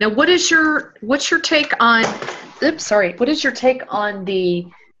 Now, what's your take on? What is your take on the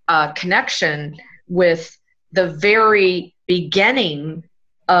connection with the very beginning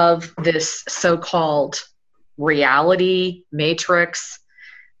of this so-called reality matrix?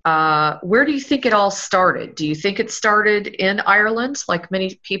 Where do you think it all started? Do you think it started in Ireland, like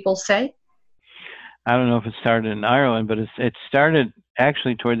many people say? I don't know if it started in Ireland, but it started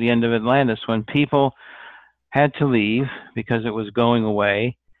actually toward the end of Atlantis, when people had to leave because it was going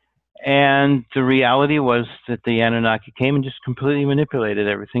away. And the reality was that the Anunnaki came and just completely manipulated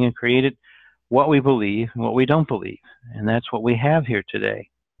everything and created what we believe and what we don't believe. And that's what we have here today.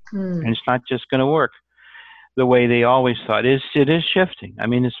 And it's not just going to work the way they always thought. It is shifting. I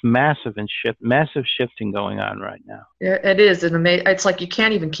mean, it's massive shifting going on right now. Yeah, it is. It's like you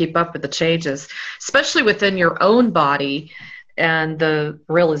can't even keep up with the changes, especially within your own body and the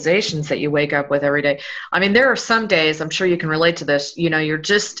realizations that you wake up with every day. I mean, there are some days, I'm sure you can relate to this,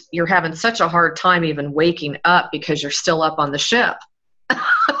 you're having such a hard time even waking up because you're still up on the ship.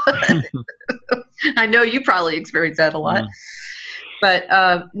 I know you probably experience that a lot. But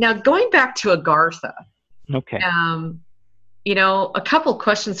now going back to Agartha. Okay. A couple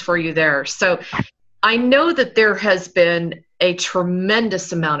questions for you there. So I know that there has been a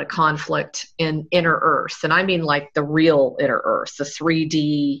tremendous amount of conflict in inner Earth. And I mean like the real inner Earth, the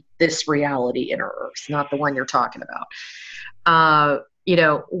 3D, this reality inner Earth, not the one you're talking about.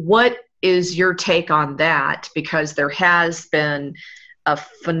 What is your take on that? Because there has been a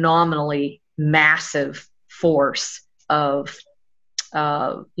phenomenally massive force of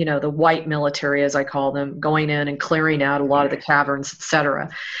the white military, as I call them, going in and clearing out a lot of the caverns, etc.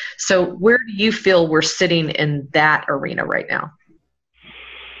 So where do you feel we're sitting in that arena right now?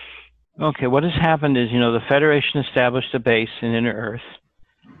 Okay, what has happened is, the Federation established a base in inner Earth,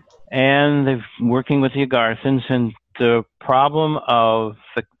 and they're working with the Agarthans, and the problem of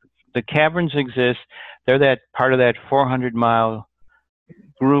the caverns exist. They're that part of that 400-mile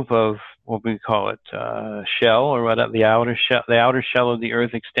group of what we call it, shell, or whatever. The outer shell of the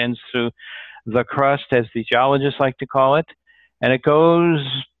Earth extends through the crust, as the geologists like to call it, and it goes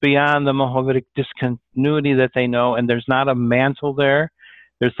beyond the Mohavitic discontinuity that they know. And there's not a mantle there.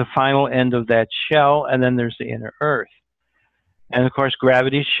 There's the final end of that shell, and then there's the inner Earth. And of course,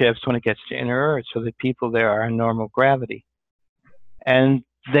 gravity shifts when it gets to inner Earth, so the people there are in normal gravity. And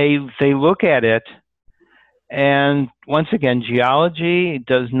they look at it. And once again, geology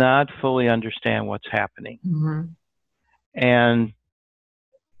does not fully understand what's happening. And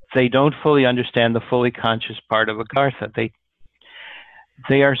they don't fully understand the fully conscious part of Agartha.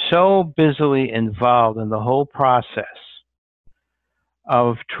 They are so busily involved in the whole process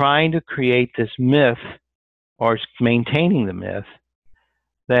of trying to create this myth, or maintaining the myth,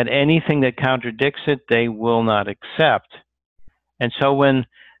 that anything that contradicts it, they will not accept. And so when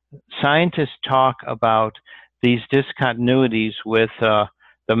scientists talk about these discontinuities with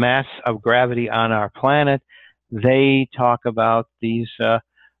the mass of gravity on our planet, they talk about these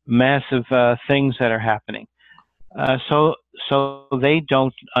massive things that are happening. So they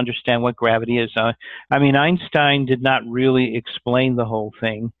don't understand what gravity is. Einstein did not really explain the whole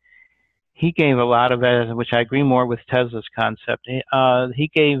thing. He gave a lot of it, which I agree more with Tesla's concept.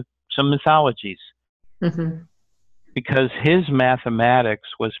 He gave some mythologies. Because his mathematics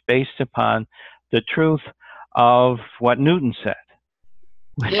was based upon the truth of what Newton said.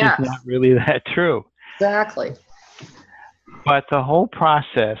 which is Yes, not really that true. exactly. But the whole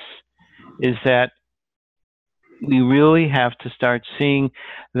process is that we really have to start seeing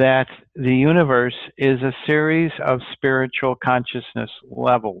that the universe is a series of spiritual consciousness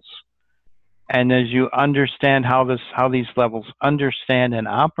levels. And as you understand how these levels understand and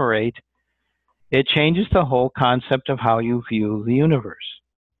operate, it changes the whole concept of how you view the universe.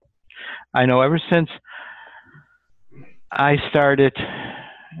 I know ever since I started,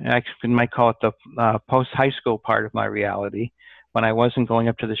 I might call it the post-high school part of my reality, when I wasn't going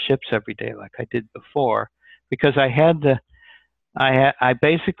up to the ships every day like I did before, because I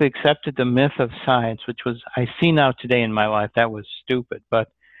basically accepted the myth of science, which was, I see now today in my life, that was stupid, but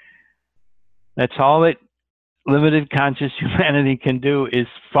that's all that limited conscious humanity can do, is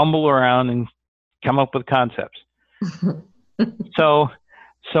fumble around and come up with concepts.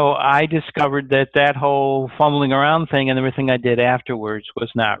 So I discovered that whole fumbling around thing and everything I did afterwards was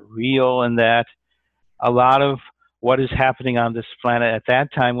not real, and that a lot of what is happening on this planet at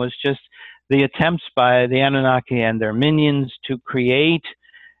that time was just the attempts by the Anunnaki and their minions to create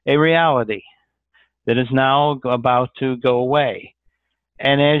a reality that is now about to go away.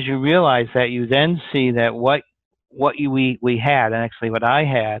 And as you realize that, you then see that what we had, and actually what I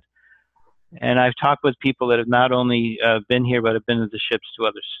had, and I've talked with people that have not only been here, but have been to the ships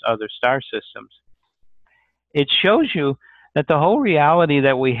to other star systems. It shows you that the whole reality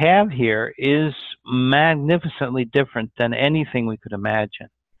that we have here is magnificently different than anything we could imagine,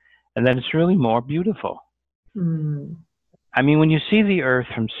 and that it's really more beautiful. Mm. I mean, when you see the Earth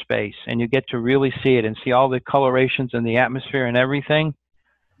from space and you get to really see it and see all the colorations in the atmosphere and everything,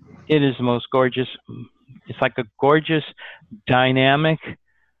 it is the most gorgeous. It's like a gorgeous, dynamic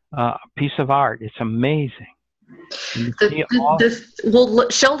piece of art. It's amazing. Well,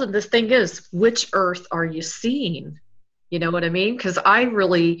 Sheldon, the thing is, which Earth are you seeing? You know what I mean? Because I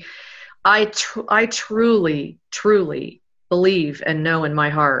truly, truly believe and know in my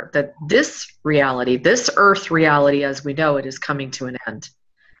heart that this reality, this Earth reality as we know it, is coming to an end.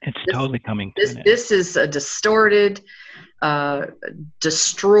 It's totally coming to an end. This is a distorted,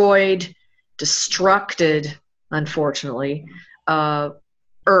 destroyed, destructed, unfortunately,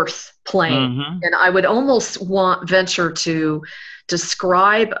 Earth plane. Mm-hmm. And I would almost venture to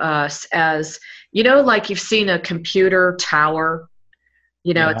describe us as, you know, like you've seen a computer tower,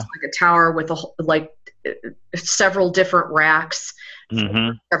 you know, It's like a tower with several different racks,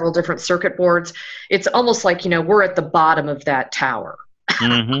 mm-hmm. several different circuit boards. It's almost like, you know, we're at the bottom of that tower.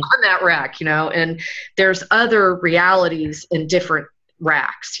 Mm-hmm. On that rack, you know, and there's other realities in different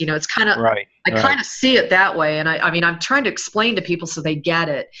racks, you know, it's kind of, right. I kind of see it that way. And I mean, I'm trying to explain to people so they get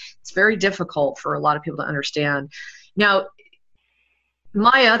it. It's very difficult for a lot of people to understand. Now,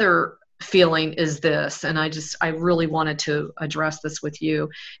 my other feeling is this, and I really wanted to address this with you.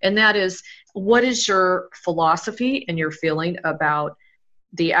 And that is, what is your philosophy and your feeling about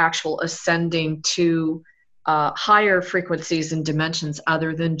the actual ascending to higher frequencies and dimensions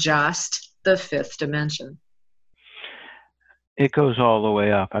other than just the fifth dimension? It goes all the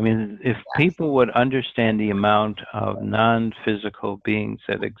way up. I mean, if people would understand the amount of non-physical beings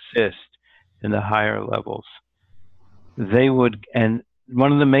that exist in the higher levels, they would. And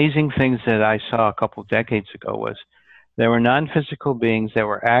one of the amazing things that I saw a couple of decades ago was there were non-physical beings that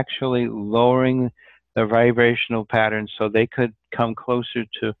were actually lowering the vibrational patterns so they could come closer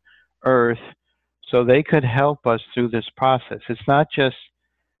to Earth, so they could help us through this process. It's not just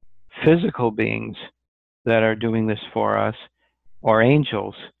physical beings that are doing this for us, or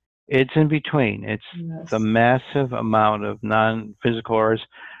angels. It's in between. It's the massive amount of non-physical, or as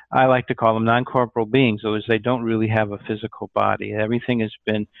I like to call them, non-corporeal beings, those they don't really have a physical body. Everything has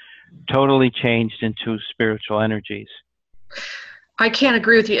been totally changed into spiritual energies. I can't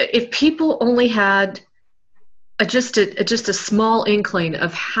agree with you. If people only had just a small inkling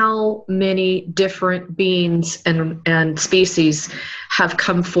of how many different beings and species have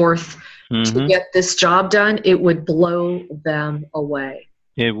come forth to get this job done, it would blow them away.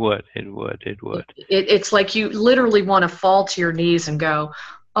 It would. It's like you literally want to fall to your knees and go,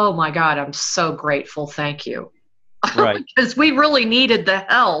 oh my God, I'm so grateful. Thank you. Right. Because we really needed the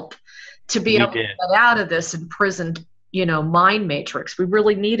help to be able to get out of this imprisoned, you know, mind matrix. We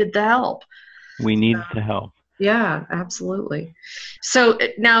really needed the help. We needed the help. Yeah, absolutely. So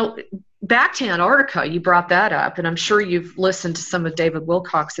now back to Antarctica, you brought that up, and I'm sure you've listened to some of David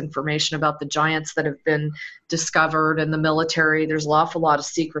Wilcock's information about the giants that have been discovered in the military. There's an awful lot of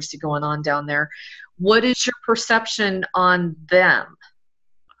secrecy going on down there. What is your perception on them?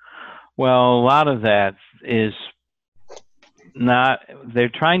 Well, a lot of that is not, they're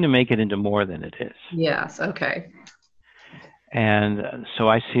trying to make it into more than it is. Yes, okay. And so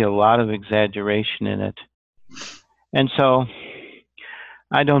I see a lot of exaggeration in it. And so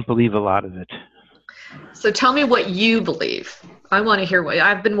I don't believe a lot of it. So tell me what you believe. I want to hear what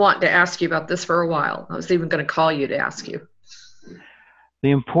I've been wanting to ask you about this for a while. I was even going to call you to ask you.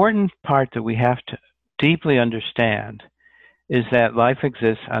 The important part that we have to deeply understand is that life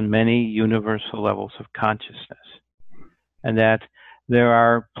exists on many universal levels of consciousness, and that there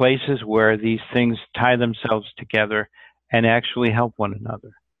are places where these things tie themselves together and actually help one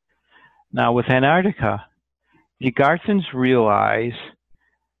another. Now, with Antarctica, the Garthans realize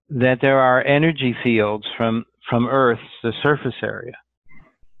that there are energy fields from Earth, the surface area,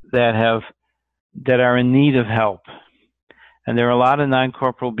 that are in need of help. And there are a lot of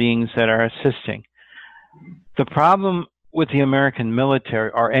non-corporeal beings that are assisting. The problem with the American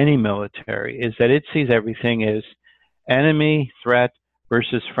military, or any military, is that it sees everything as enemy, threat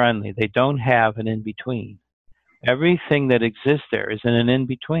versus friendly. They don't have an in-between. Everything that exists there is in an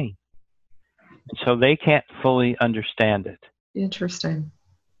in-between. And so they can't fully understand it. Interesting.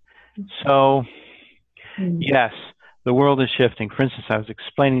 So, yes, the world is shifting. For instance, I was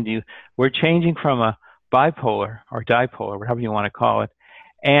explaining to you, we're changing from a bipolar or dipolar, whatever you want to call it,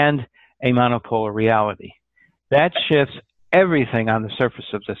 and a monopolar reality. That shifts everything on the surface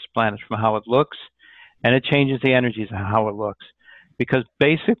of this planet from how it looks, and it changes the energies of how it looks. Because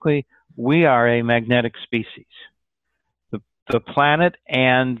basically, we are a magnetic species. The planet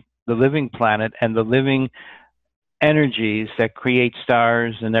and the living planet and the living energies that create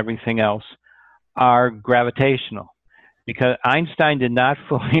stars and everything else are gravitational. Because Einstein did not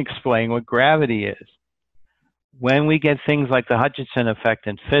fully explain what gravity is. When we get things like the Hutchinson effect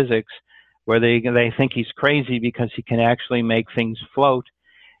in physics, where they think he's crazy because he can actually make things float,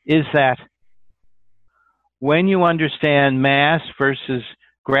 is that when you understand mass versus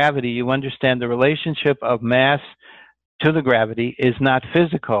gravity, you understand the relationship of mass to the gravity is not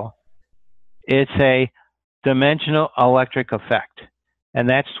physical. It's a dimensional electric effect. And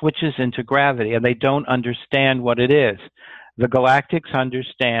that switches into gravity, and they don't understand what it is. The Galactics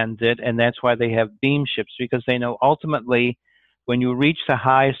understand it, and that's why they have beam ships, because they know ultimately when you reach the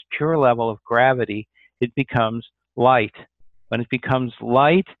highest pure level of gravity, it becomes light. When it becomes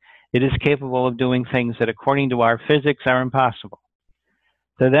light, it is capable of doing things that, according to our physics, are impossible.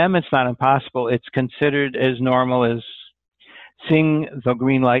 To them, it's not impossible. It's considered as normal as seeing the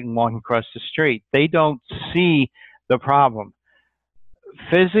green light and walking across the street. They don't see the problem.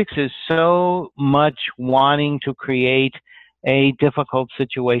 Physics is so much wanting to create a difficult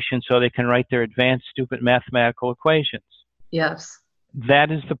situation so they can write their advanced, stupid mathematical equations. Yes.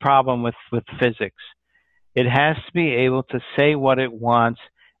 That is the problem with physics. It has to be able to say what it wants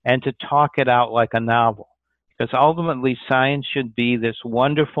and to talk it out like a novel. Because ultimately, science should be this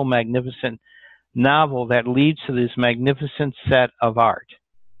wonderful, magnificent novel that leads to this magnificent set of art.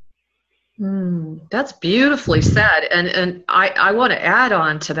 That's beautifully said. And I want to add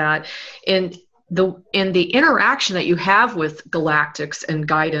on to that. In the interaction that you have with galactics and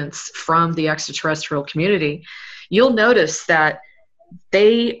guidance from the extraterrestrial community, you'll notice that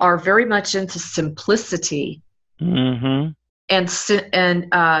they are very much into simplicity and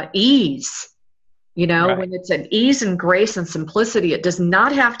ease. You know, Right. when it's an ease and grace and simplicity, it does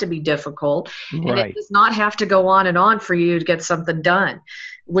not have to be difficult, and it does not have to go on and on for you to get something done,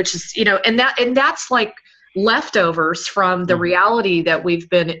 which is, you know, and that's like leftovers from the reality that we've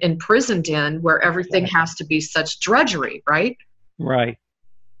been imprisoned in, where everything has to be such drudgery, right? Right.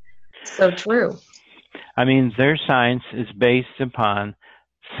 So true. I mean, their science is based upon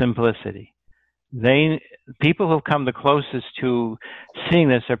simplicity. People who've come the closest to seeing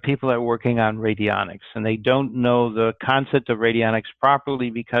this are people that are working on radionics, and they don't know the concept of radionics properly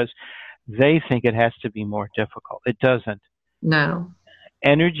because they think it has to be more difficult. It doesn't. No.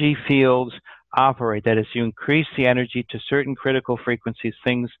 Energy fields operate. That is, you increase the energy to certain critical frequencies,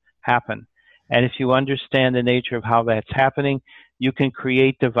 things happen. And if you understand the nature of how that's happening, you can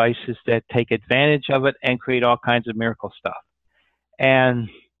create devices that take advantage of it and create all kinds of miracle stuff. And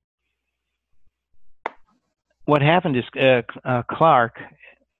what happened is Clark,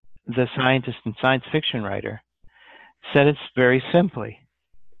 the scientist and science fiction writer, said it's very simply.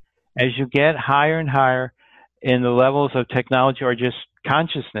 As you get higher and higher in the levels of technology or just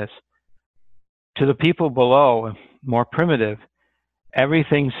consciousness, to the people below, more primitive,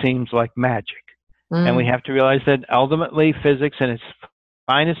 everything seems like magic. And we have to realize that ultimately physics in its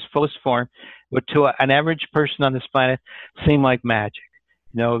finest, fullest form would, to an average person on this planet, seem like magic.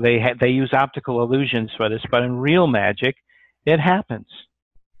 You know, they use optical illusions for this, but in real magic, it happens.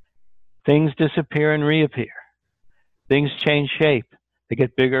 Things disappear and reappear. Things change shape. They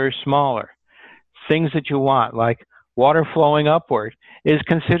get bigger or smaller. Things that you want, like water flowing upward is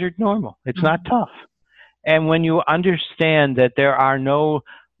considered normal. It's not tough. And when you understand that there are no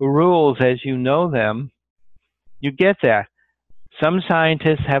rules as you know them, you get that. Some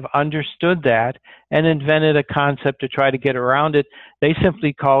scientists have understood that and invented a concept to try to get around it. They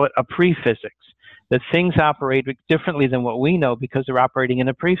simply call it a prephysics, that things operate differently than what we know because they're operating in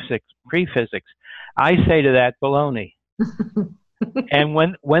a prephysics. I say to that, baloney. And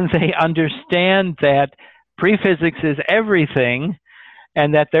when they understand that prephysics is everything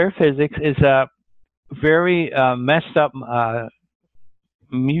and that their physics is a very messed up,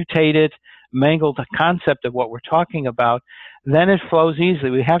 mutated, mangled concept of what we're talking about, then it flows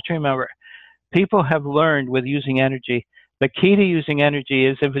easily. We have to remember, people have learned with using energy, the key to using energy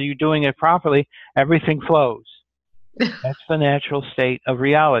is if you're doing it properly, everything flows. That's the natural state of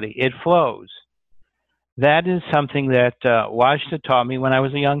reality. It flows. That is something that Wajda taught me when I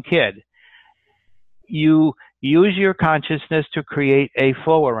was a young kid. You use your consciousness to create a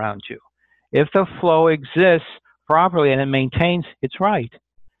flow around you. If the flow exists properly and it maintains, it's right.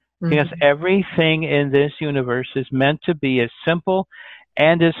 Because everything in this universe is meant to be as simple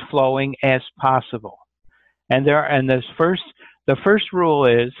and as flowing as possible. And the first rule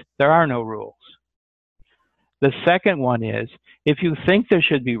is there are no rules. The second one is if you think there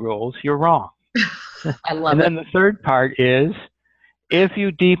should be rules, you're wrong. I love it. And then the third part is if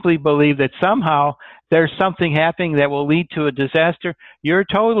you deeply believe that somehow there's something happening that will lead to a disaster, you're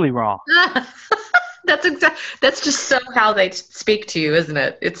totally wrong. That's just so how they speak to you, isn't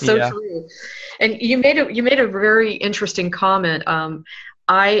it? It's so true. And you made a very interesting comment.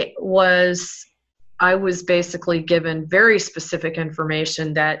 I was basically given very specific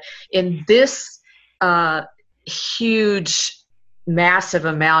information that in this huge, massive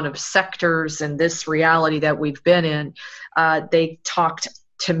amount of sectors and this reality that we've been in, they talked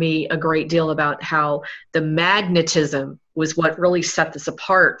to me a great deal about how the magnetism was what really set this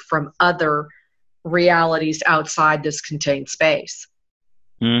apart from other realities outside this contained space.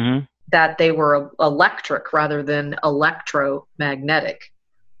 That they were electric rather than electromagnetic.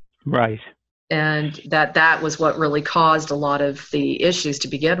 Right. And that was what really caused a lot of the issues to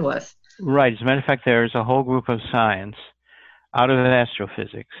begin with. Right. As a matter of fact, there's a whole group of science out of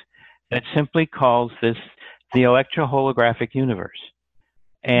astrophysics that simply calls this the electroholographic universe.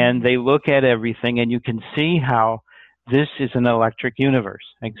 And they look at everything, and you can see how this is an electric universe.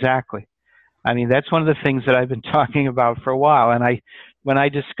 Exactly. I mean, that's one of the things that I've been talking about for a while. And when I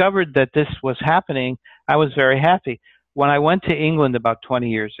discovered that this was happening, I was very happy. When I went to England about 20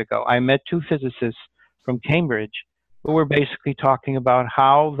 years ago, I met two physicists from Cambridge who were basically talking about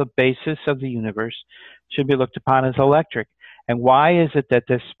how the basis of the universe should be looked upon as electric. And why is it that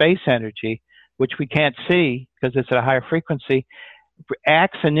this space energy, which we can't see because it's at a higher frequency,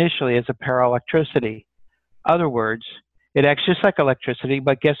 acts initially as a paraelectricity? In other words, it acts just like electricity,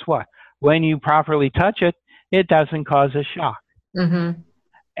 but guess what? When you properly touch it, it doesn't cause a shock.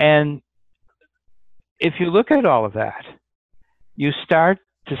 And if you look at all of that, you start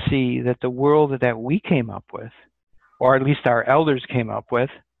to see that the world that we came up with, or at least our elders came up with,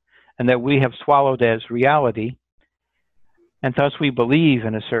 and that we have swallowed as reality, and thus we believe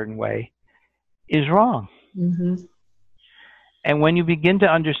in a certain way, is wrong. And when you begin to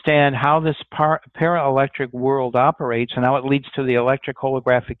understand how this paraelectric world operates and how it leads to the electric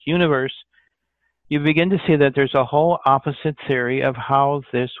holographic universe, you begin to see that there's a whole opposite theory of how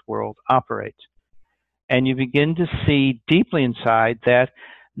this world operates. And you begin to see deeply inside that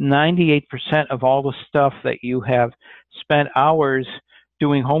 98% of all the stuff that you have spent hours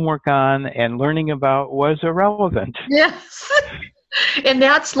doing homework on and learning about was irrelevant. Yes. And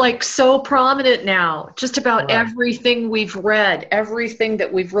that's like so prominent now. Just about everything we've read, everything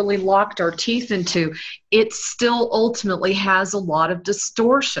that we've really locked our teeth into, it still ultimately has a lot of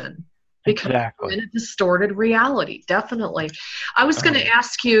distortion because we're in a distorted reality. Definitely. I was going to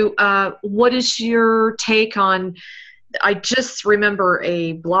ask you, what is your take on, I just remember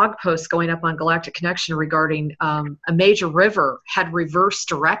a blog post going up on Galactic Connection regarding a major river had reverse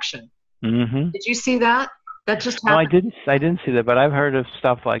direction. Did you see that? That just happened. No, I didn't see that, but I've heard of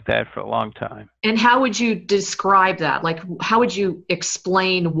stuff like that for a long time. And how would you describe that? Like, how would you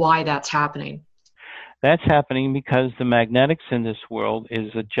explain why that's happening? That's happening because the magnetics in this world is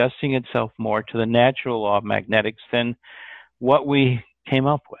adjusting itself more to the natural law of magnetics than what we came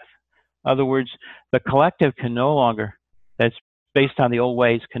up with. In other words, the collective can no longer, that's based on the old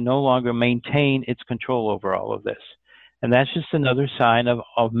ways, can no longer maintain its control over all of this. And that's just another sign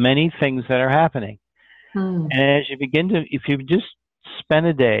of many things that are happening. And as you begin to, if you just spend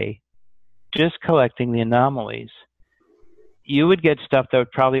a day just collecting the anomalies, you would get stuff that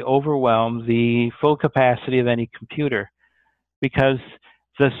would probably overwhelm the full capacity of any computer, because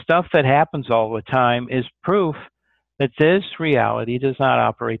the stuff that happens all the time is proof that this reality does not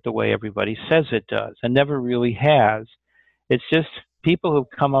operate the way everybody says it does, and never really has. It's just people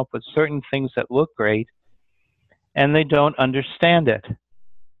who've come up with certain things that look great, and they don't understand it.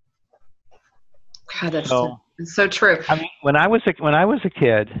 God, that's so true. I mean, when I was a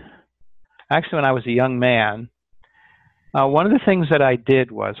kid, actually when I was a young man, one of the things that I did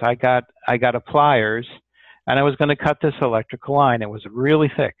was I got a pliers, and I was going to cut this electrical line. It was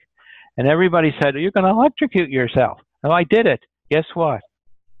really thick, and everybody said, "You're going to electrocute yourself." Well, I did it. Guess what?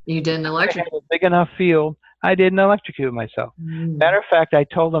 You didn't electrocute. I had a big enough field. I didn't electrocute myself. Matter of fact, I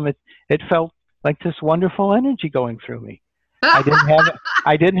told them it felt like this wonderful energy going through me. I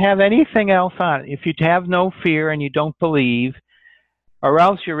didn't have anything else on it. If you have no fear and you don't believe, or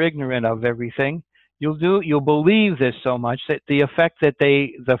else you're ignorant of everything, you'll believe this so much that the effect that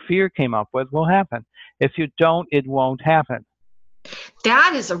the fear came up with will happen. If you don't, it won't happen.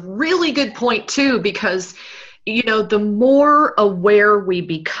 That is a really good point too, because the more aware we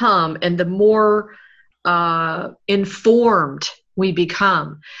become and the more informed we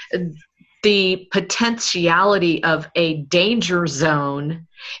become, the potentiality of a danger zone,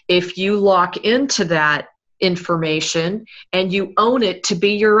 if you lock into that information and you own it to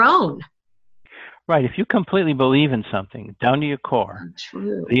be your own. Right. If you completely believe in something down to your core,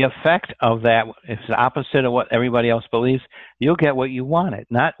 True. The effect of that, if it's the opposite of what everybody else believes, you'll get what you wanted,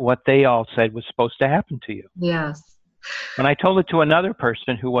 not what they all said was supposed to happen to you. Yes. When I told it to another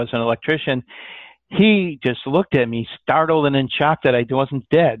person who was an electrician, he just looked at me, startled and in shock that I wasn't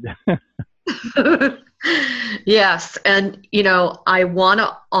dead. Yes. And, I want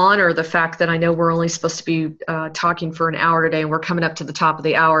to honor the fact that I know we're only supposed to be talking for an hour today, and we're coming up to the top of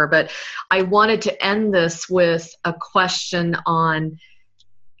the hour, but I wanted to end this with a question on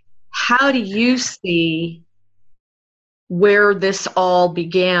how do you see where this all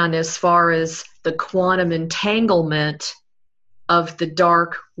began as far as the quantum entanglement of the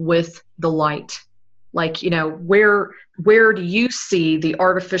dark with the light? Like, where do you see the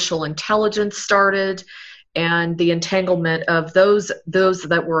artificial intelligence started and the entanglement of those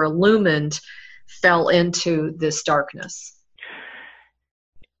that were illumined fell into this darkness?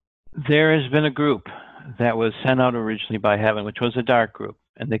 There has been a group that was sent out originally by heaven, which was a dark group.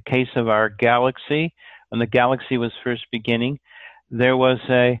 In the case of our galaxy, when the galaxy was first beginning, there was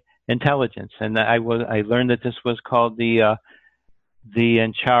a intelligence, and I learned that this was called the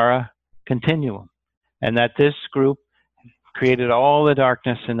Anchara continuum, and that this group created all the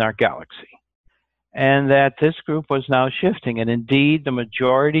darkness in our galaxy, and that this group was now shifting. And indeed, the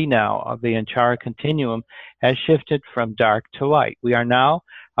majority now of the Anchara continuum has shifted from dark to light. We are now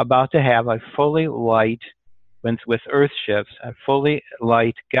about to have a fully light, with Earth shifts, a fully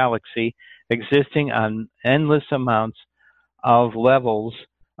light galaxy existing on endless amounts of levels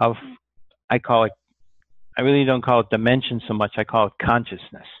of, I really don't call it dimension so much, I call it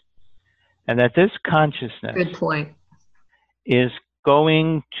consciousness. And that this consciousness Good point. is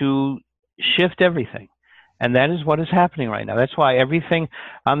going to shift everything. And that is what is happening right now. That's why everything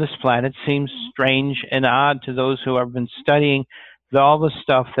on this planet seems strange and odd to those who have been studying all the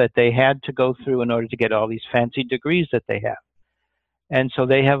stuff that they had to go through in order to get all these fancy degrees that they have. And so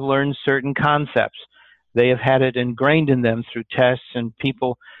they have learned certain concepts. They have had it ingrained in them through tests, and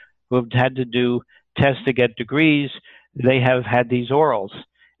people who have had to do tests to get degrees, they have had these orals.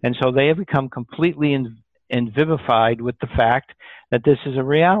 And so they have become completely vivified with the fact that this is a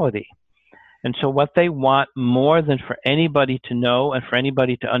reality. And so what they want more than for anybody to know and for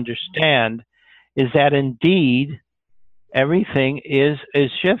anybody to understand is that indeed everything is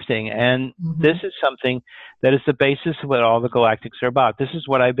shifting. And this is something that is the basis of what all the galactics are about. This is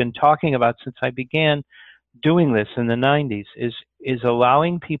what I've been talking about since I began doing this in the 90s, is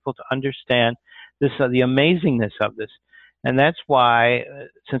allowing people to understand this, the amazingness of this. And that's why,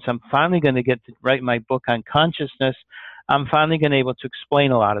 since I'm finally going to get to write my book on consciousness, I'm finally going to be able to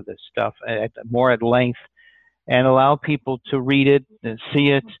explain a lot of this stuff more at length and allow people to read it and see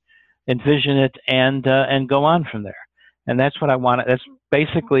it, envision it, and go on from there. And that's what I want. That's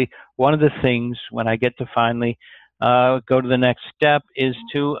basically one of the things when I get to finally go to the next step is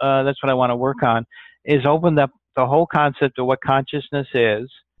to, that's what I want to work on, is open up the whole concept of what consciousness is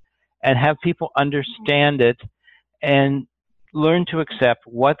and have people understand it and learn to accept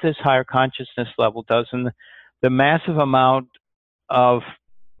what this higher consciousness level does and the massive amount of,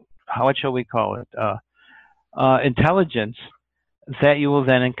 what shall we call it, intelligence that you will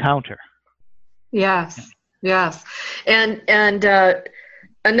then encounter. Yes. Yes. And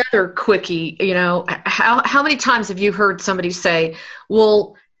another quickie, how many times have you heard somebody say,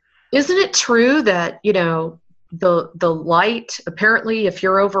 well, isn't it true that, the light, apparently, if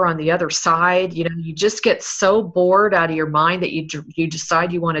you're over on the other side, you just get so bored out of your mind that you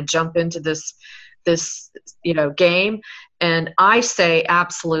decide you want to jump into this game? And I say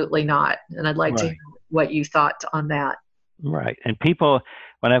absolutely not. And I'd like to hear what you thought on that. Right. And people,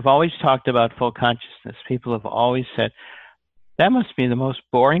 when I've always talked about full consciousness, people have always said, that must be the most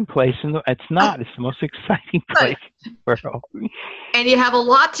boring place it's not. It's the most exciting place in the world. And you have a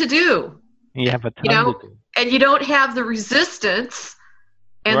lot to do. You have a ton to do. And you don't have the resistance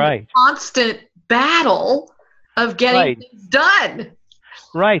and the constant battle of getting things done.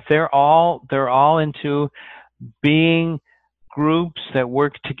 Right. They're all into being groups that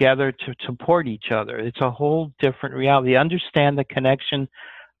work together to support each other. It's a whole different reality. Understand the connection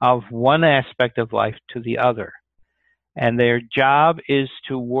of one aspect of life to the other. And their job is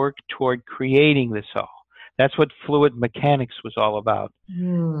to work toward creating this all. That's what fluid mechanics was all about.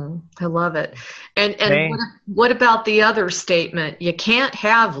 I love it. And what about the other statement? You can't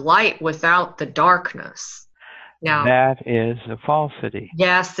have light without the darkness. Now, that is a falsity.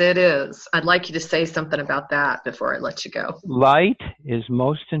 Yes, it is. I'd like you to say something about that before I let you go. Light is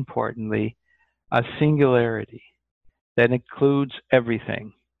most importantly a singularity that includes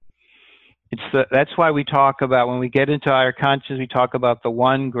everything. That's why we talk about, when we get into our consciousness, we talk about the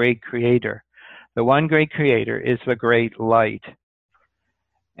one great creator. The one great creator is the great light.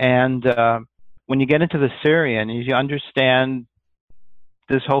 And when you get into the Syrian, you understand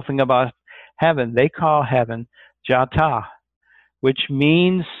this whole thing about heaven. They call heaven Jata, which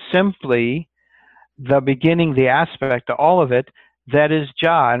means simply the beginning, the aspect, all of it, that is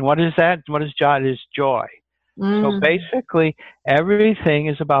Jah. And what is that? What is Jah? It is joy. So basically, everything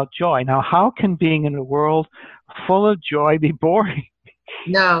is about joy. Now, how can being in a world full of joy be boring?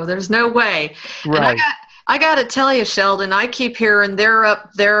 No, there's no way. Right. And I got to tell you, Sheldan, I keep hearing they're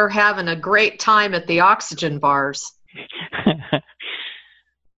up there having a great time at the oxygen bars.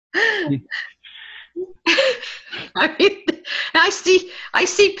 I mean, I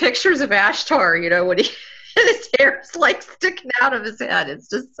see pictures of Ashtar, when his hair's like sticking out of his head. It's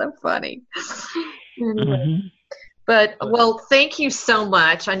just so funny. Anyway. But, well, thank you so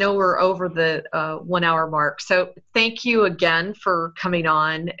much. I know we're over the 1 hour mark. So thank you again for coming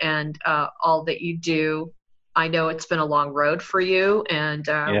on and all that you do. I know it's been a long road for you, and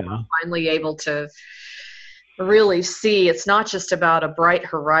we're finally able to really see it's not just about a bright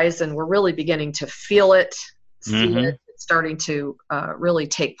horizon. We're really beginning to feel it, see it. It's starting to really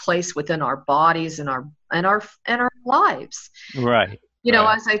take place within our bodies and our lives. Right.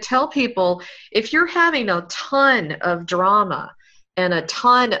 As I tell people, if you're having a ton of drama and a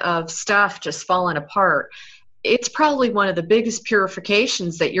ton of stuff just falling apart, it's probably one of the biggest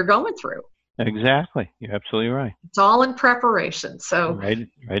purifications that you're going through. Exactly. You're absolutely right. It's all in preparation. So right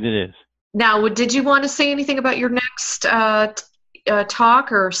it is. Now, did you want to say anything about your next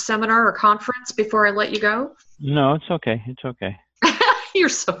talk or seminar or conference before I let you go? No, it's okay. It's okay. You're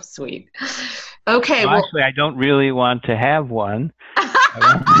so sweet. Okay. Well, actually, I don't really want to have one.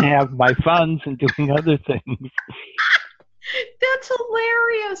 I want to have my funds and doing other things. That's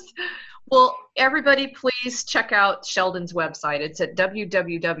hilarious. Well, everybody, please check out Sheldan's website. It's at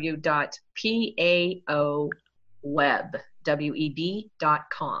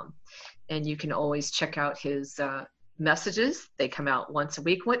www.paoweb.com. And you can always check out his messages. They come out once a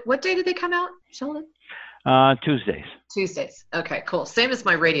week. What day did they come out, Sheldan? Tuesdays. Tuesdays. Okay, cool. Same as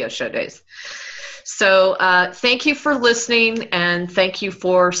my radio show days. So thank you for listening, and thank you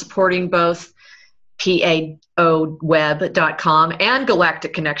for supporting both paoweb.com and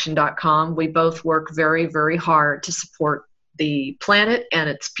galacticconnection.com. We both work very, very hard to support the planet and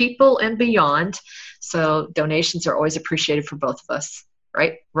its people and beyond. So donations are always appreciated for both of us.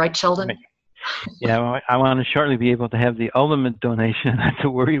 Right, Sheldan? Right. Yeah, I want to shortly be able to have the ultimate donation, not to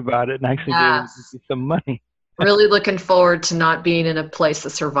worry about it, and actually be able to get some money. Really looking forward to not being in a place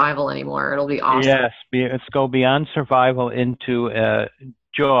of survival anymore. It'll be awesome. Yes, let's go beyond survival into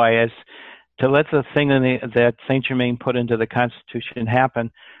joy, as to let the thing that Saint Germain put into the Constitution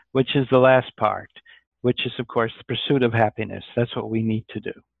happen, which is the last part, which is, of course, the pursuit of happiness. That's what we need to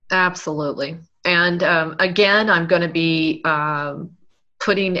do. Absolutely. And again, I'm going to be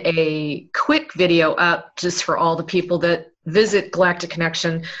putting a quick video up just for all the people that visit Galactic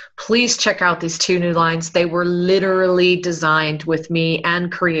Connection. Please check out these 2 new lines. They were literally designed with me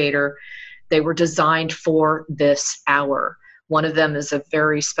and Creator. They were designed for this hour. One of them is a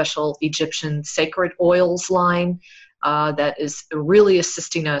very special Egyptian sacred oils line that is really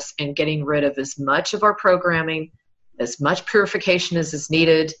assisting us in getting rid of as much of our programming as much purification as is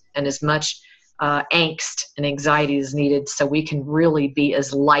needed and as much angst and anxiety is needed, so we can really be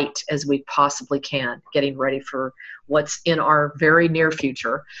as light as we possibly can, getting ready for what's in our very near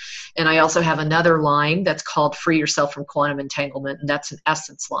future. And I also have another line that's called Free Yourself from Quantum Entanglement, and that's an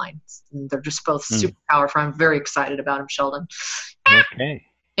essence line. And they're just both super powerful. I'm very excited about them, Sheldan. Okay.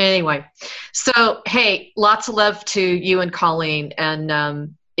 Anyway, so hey, lots of love to you and Colleen,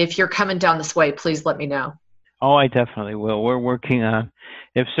 and if you're coming down this way, please let me know. Oh, I definitely will. We're working on,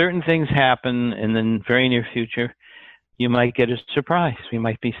 if certain things happen in the very near future, you might get a surprise. We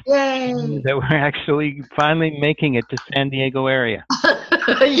might be that we're actually finally making it to San Diego area.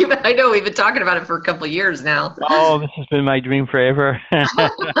 I know, we've been talking about it for a couple of years now. Oh, this has been my dream forever.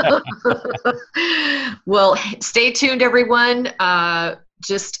 Well, stay tuned, everyone.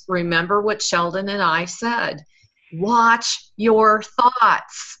 Just remember what Sheldan and I said. Watch your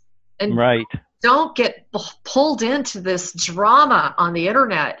thoughts. And right. Don't get pulled into this drama on the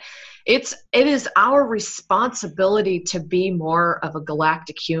internet. It is our responsibility to be more of a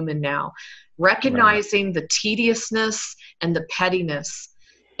galactic human now, recognizing the tediousness and the pettiness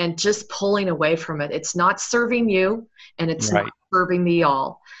and just pulling away from it. It's not serving you, and it's not serving the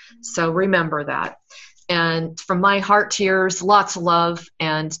all. So remember that. And from my heart to yours, lots of love,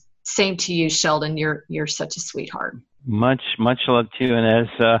 and same to you, Sheldan. You're such a sweetheart. Much love to you, and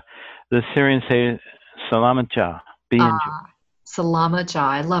as the Syrians say, Salamat Jah, be enjoyed. Salamat Jah,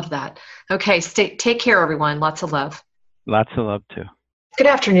 I love that. Okay, take care, everyone. Lots of love. Lots of love, too. Good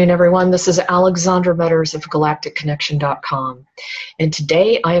afternoon, everyone. This is Alexandra Metters of GalacticConnection.com. And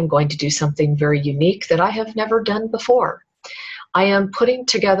today I am going to do something very unique that I have never done before. I am putting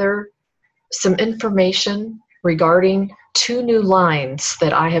together some information regarding 2 new lines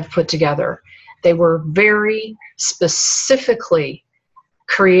that I have put together. They were very specifically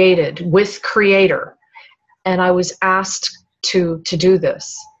created with Creator, and I was asked to do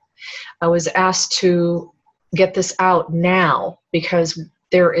this. I was asked to get this out now because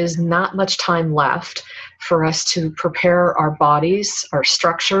there is not much time left for us to prepare our bodies, our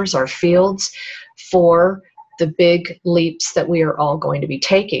structures, our fields for the big leaps that we are all going to be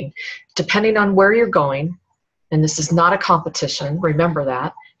taking. Depending on where you're going, and this is not a competition, remember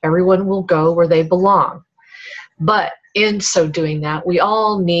that, everyone will go where they belong. But in so doing that, we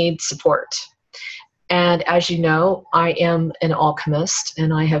all need support. And as you know, I am an alchemist,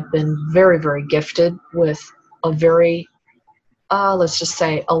 and I have been very, very gifted with a very, let's just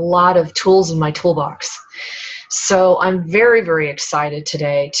say, a lot of tools in my toolbox. So I'm very, very excited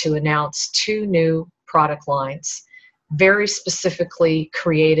today to announce 2 new product lines, very specifically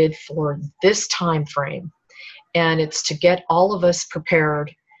created for this time frame. And it's to get all of us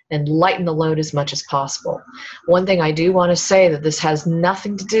prepared and lighten the load as much as possible. One thing I do want to say, that this has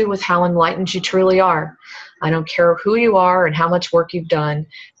nothing to do with how enlightened you truly are. I don't care who you are and how much work you've done.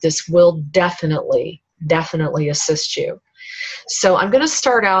 This will definitely assist you. So I'm going to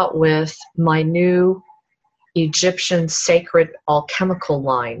start out with my new Egyptian sacred alchemical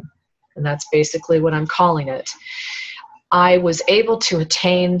line, and that's basically what I'm calling it. I was able to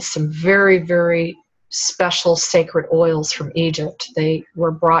attain some very, very special sacred oils from Egypt. They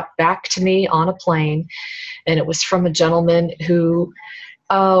were brought back to me on a plane, and it was from a gentleman who,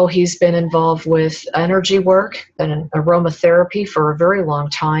 he's been involved with energy work and aromatherapy for a very long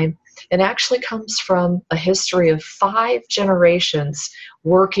time, and actually comes from a history of 5 generations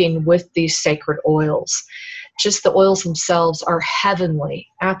working with these sacred oils. Just the oils themselves are heavenly,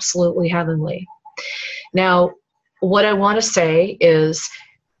 absolutely heavenly. Now, what I want to say is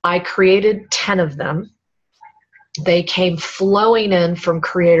I created 10 of them. They came flowing in from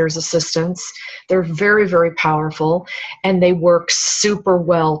Creator's assistance. They're very, very powerful, and they work super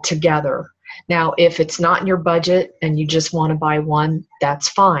well together. Now, if it's not in your budget and you just want to buy one, that's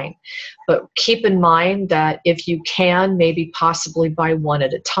fine. But keep in mind that if you can, maybe possibly buy one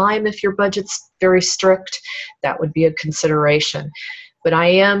at a time if your budget's very strict, that would be a consideration. But I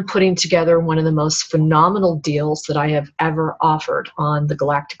am putting together one of the most phenomenal deals that I have ever offered on the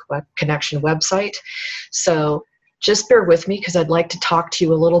Galactic Connection website. So just bear with me, because I'd like to talk to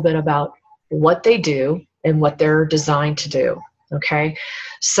you a little bit about what they do and what they're designed to do. Okay,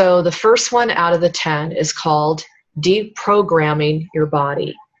 so the first one out of the 10 is called Deprogramming Your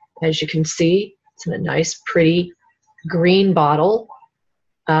Body. As you can see, it's in a nice, pretty green bottle.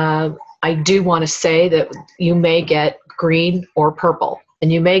 I do want to say that you may get green or purple,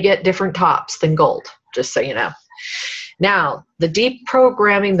 and you may get different tops than gold, just so you know. Now, the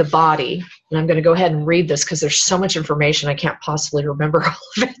Deprogramming the Body, and I'm going to go ahead and read this because there's so much information I can't possibly remember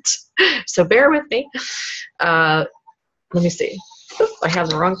all of it. So bear with me. Let me see. Oop, I have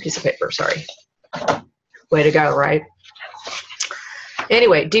the wrong piece of paper, sorry. Way to go, right?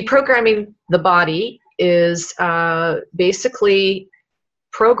 Anyway, deprogramming the body is basically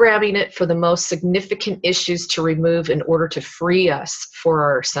programming it for the most significant issues to remove in order to free us for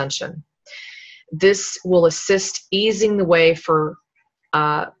our ascension. This will assist easing the way for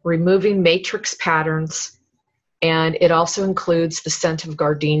removing matrix patterns, and it also includes the scent of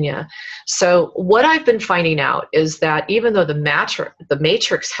gardenia. So what I've been finding out is that even though the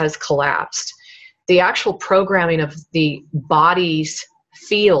matrix has collapsed, the actual programming of the body's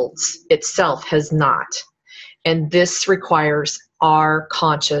fields itself has not. And this requires our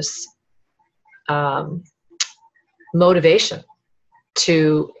conscious motivation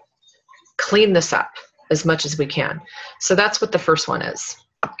to clean this up as much as we can. So that's what the first one is,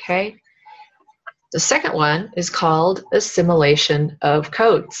 okay? The second one is called assimilation of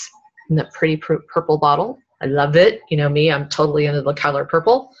codes. In that pretty purple bottle. I love it. You know me, I'm totally into the color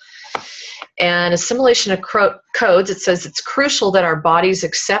purple. And assimilation of codes, it says it's crucial that our bodies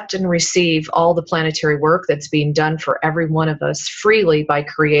accept and receive all the planetary work that's being done for every one of us freely by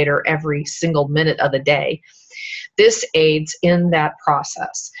Creator every single minute of the day. This aids in that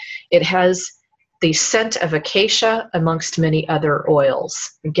process. It has the scent of acacia amongst many other oils.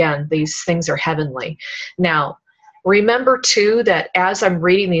 Again, these things are heavenly. Now, remember too that as I'm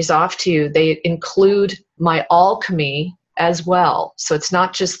reading these off to you, they include my alchemy as well. So it's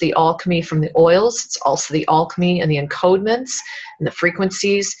not just the alchemy from the oils, it's also the alchemy and the encodements and the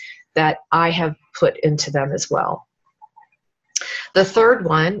frequencies that I have put into them as well. The third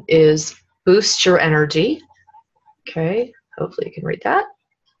one is boost your energy. Okay, hopefully you can read that.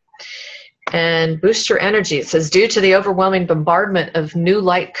 And boost your energy. It says, due to the overwhelming bombardment of new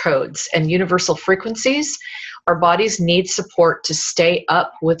light codes and universal frequencies, our bodies need support to stay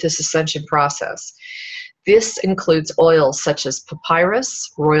up with this ascension process. This includes oils such as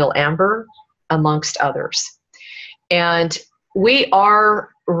papyrus, royal amber, amongst others. And we are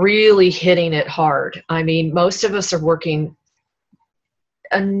really hitting it hard. I mean, most of us are working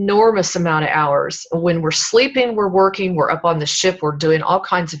enormous amount of hours. When we're sleeping, we're working, we're up on the ship, we're doing all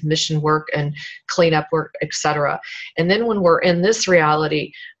kinds of mission work and cleanup work, etc. And then when we're in this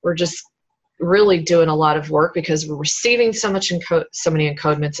reality, we're just really doing a lot of work because we're receiving so many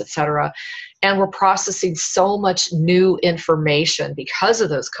encodements, etc. And we're processing so much new information because of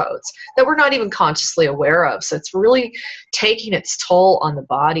those codes that we're not even consciously aware of. So it's really taking its toll on the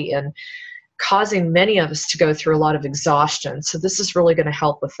body and causing many of us to go through a lot of exhaustion. So this is really going to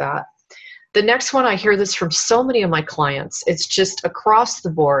help with that. The next one, I hear this from so many of my clients. It's just across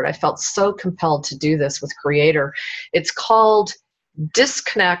the board. I felt so compelled to do this with Creator. It's called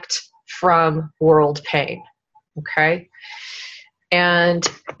disconnect from world pain. Okay? And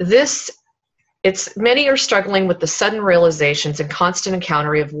this, many are struggling with the sudden realizations and constant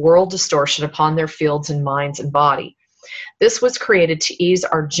encountering of world distortion upon their fields and minds and body. This was created to ease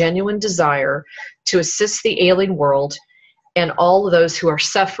our genuine desire to assist the alien world and all of those who are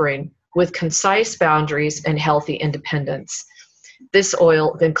suffering with concise boundaries and healthy independence. This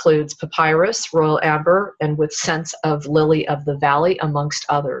oil includes papyrus, royal amber, and with scents of lily of the valley, amongst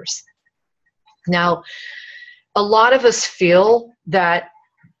others. Now, a lot of us feel that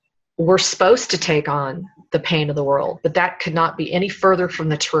we're supposed to take on the pain of the world, but that could not be any further from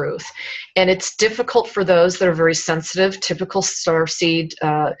the truth. And it's difficult for those that are very sensitive, typical starseed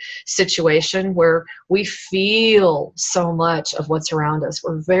situation where we feel so much of what's around us.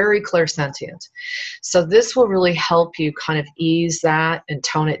 We're very clairsentient. So this will really help you kind of ease that and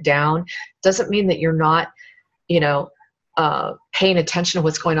tone it down. Doesn't mean that you're not, paying attention to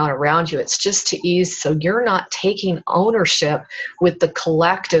what's going on around you. It's just to ease so you're not taking ownership with the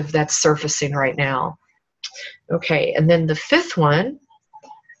collective that's surfacing right now. Okay, and then the fifth one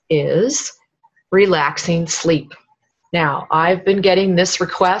is relaxing sleep. Now, I've been getting this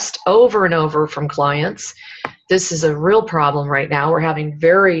request over and over from clients. This is a real problem right now. We're having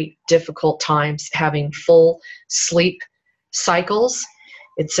very difficult times having full sleep cycles.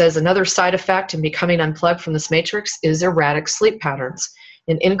 It says another side effect in becoming unplugged from this matrix is erratic sleep patterns.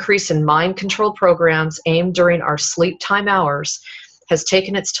 An increase in mind control programs aimed during our sleep time hours has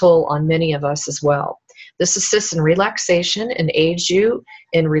taken its toll on many of us as well. This assists in relaxation and aids you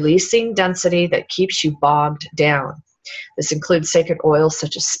in releasing density that keeps you bogged down. This includes sacred oils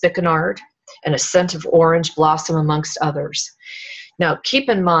such as spikenard and a scent of orange blossom, amongst others. Now, keep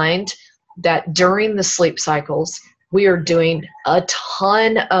in mind that during the sleep cycles, we are doing a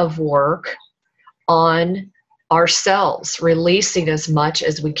ton of work on ourselves, releasing as much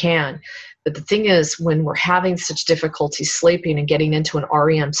as we can. But the thing is, when we're having such difficulty sleeping and getting into an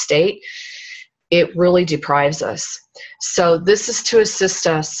REM state, it really deprives us. So this is to assist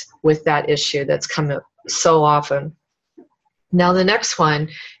us with that issue that's come so often. Now the next one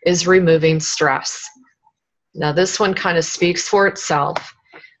is removing stress. Now this one kind of speaks for itself,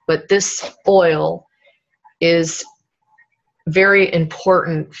 but this oil is very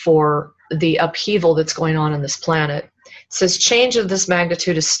important for the upheaval that's going on this planet. It says change of this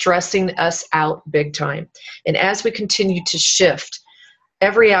magnitude is stressing us out big time. And as we continue to shift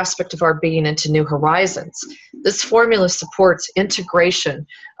every aspect of our being into new horizons, this formula supports integration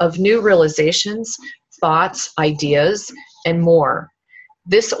of new realizations, thoughts, ideas, and more.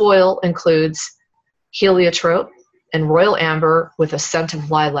 This oil includes heliotrope and royal amber with a scent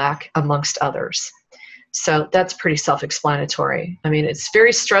of lilac, amongst others. So that's pretty self-explanatory. I mean, it's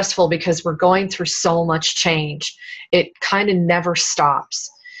very stressful because we're going through so much change. It kind of never stops.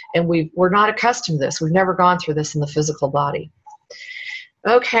 And we're not accustomed to this. We've never gone through this in the physical body.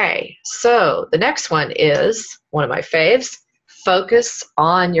 Okay, so the next one is one of my faves, focus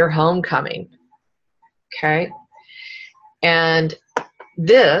on your homecoming. Okay, and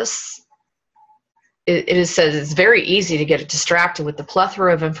this, it says it's very easy to get distracted with the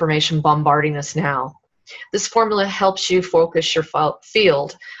plethora of information bombarding us now. This formula helps you focus your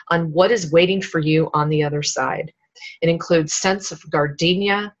field on what is waiting for you on the other side. It includes scents of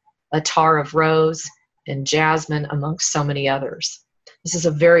gardenia, attar of rose, and jasmine, amongst so many others. This is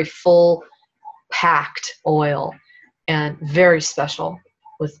a very full-packed oil and very special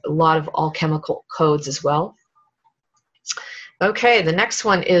with a lot of alchemical codes as well. Okay, the next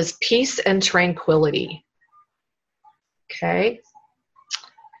one is peace and tranquility. Okay,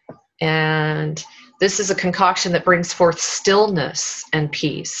 and this is a concoction that brings forth stillness and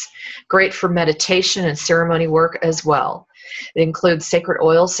peace. Great for meditation and ceremony work as well. It includes sacred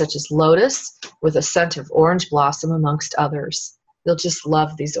oils such as lotus with a scent of orange blossom, amongst others. You'll just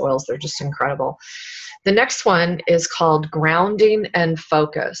love these oils. They're just incredible. The next one is called grounding and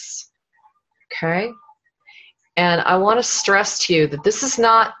focus. Okay. And I want to stress to you that this is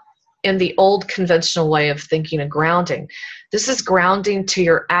not in the old conventional way of thinking of grounding. This is grounding to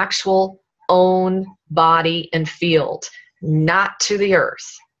your actual own body and field, not to the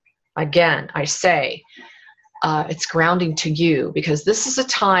earth. Again, I say it's grounding to you, because this is a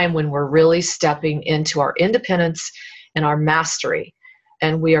time when we're really stepping into our independence and our mastery,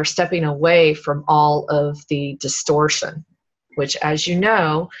 and we are stepping away from all of the distortion, which, as you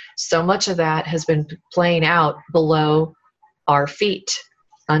know, so much of that has been playing out below our feet,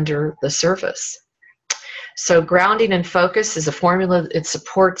 under the surface. So grounding and focus is a formula. It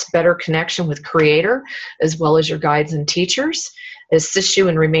supports better connection with Creator, as well as your guides and teachers. It assists you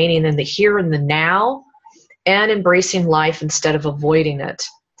in remaining in the here and the now, and embracing life instead of avoiding it.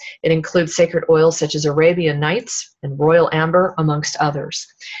 It includes sacred oils such as Arabian Nights and royal amber, amongst others.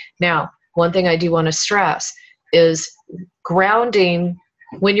 Now, one thing I do want to stress is grounding.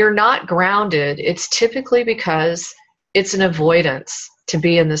 When you're not grounded, it's typically because it's an avoidance to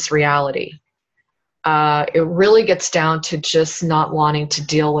be in this reality. It really gets down to just not wanting to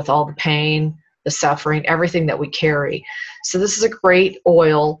deal with all the pain, the suffering, everything that we carry. So this is a great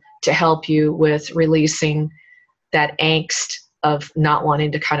oil to help you with releasing that angst of not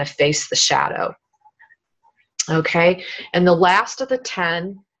wanting to kind of face the shadow. Okay, and the last of the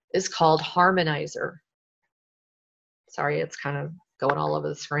 10 is called Harmonizer. Sorry, it's kind of going all over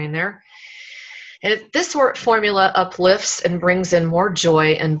the screen there. And this formula uplifts and brings in more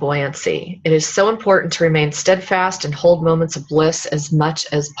joy and buoyancy. It is so important to remain steadfast and hold moments of bliss as much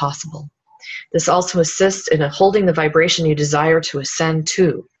as possible. This also assists in holding the vibration you desire to ascend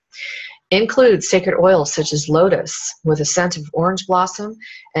to. Includes sacred oils such as lotus with a scent of orange blossom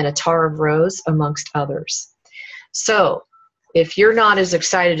and attar of rose, amongst others. So if you're not as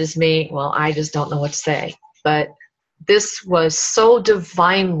excited as me, well, I just don't know what to say. But this was so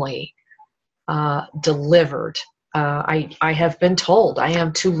divinely delivered. I have been told I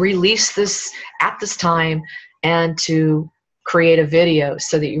am to release this at this time and to create a video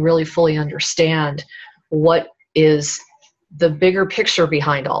so that you really fully understand what is the bigger picture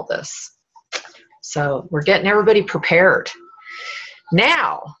behind all this. So we're getting everybody prepared.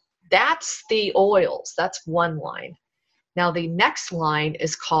 Now, that's the oils. That's one line. Now, the next line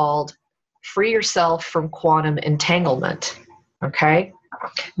is called Free Yourself from Quantum Entanglement. Okay?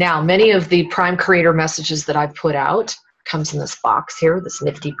 Now, many of the Prime Creator messages that I've put out comes in this box here, this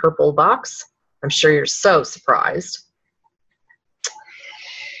nifty purple box. I'm sure you're so surprised.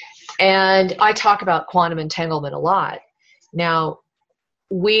 And I talk about quantum entanglement a lot. Now,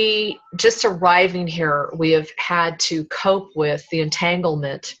 we just arriving here, we have had to cope with the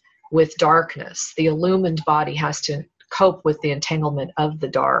entanglement with darkness. The illumined body has to cope with the entanglement of the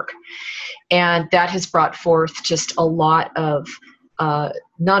dark. And that has brought forth just a lot of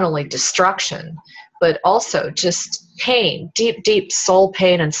not only destruction, but also just pain, deep, deep soul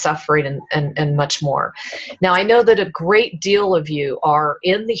pain and suffering, and much more. Now, I know that a great deal of you are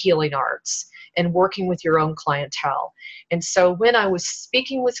in the healing arts and working with your own clientele. And so when I was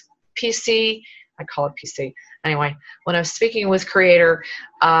speaking with PC, I call it PC, anyway, when I was speaking with Creator,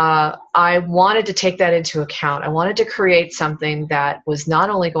 I wanted to take that into account. I wanted to create something that was not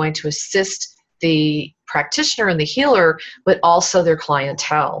only going to assist the practitioner and the healer, but also their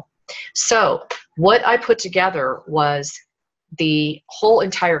clientele. So what I put together was the whole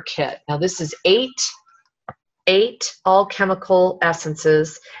entire kit. Now this is eight all-chemical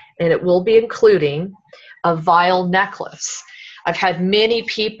essences, and it will be including a vial necklace. I've had many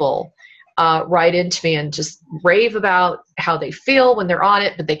people write into me and just rave about how they feel when they're on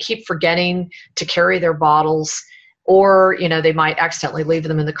it, but they keep forgetting to carry their bottles, or they might accidentally leave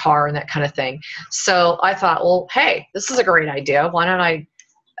them in the car and that kind of thing. So I thought, well, hey, this is a great idea. Why don't I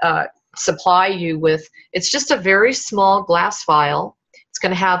supply you with, it's just a very small glass vial. It's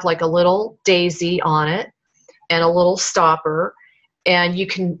going to have like a little daisy on it and a little stopper, and you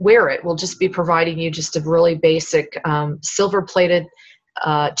can wear it. We'll just be providing you just a really basic silver-plated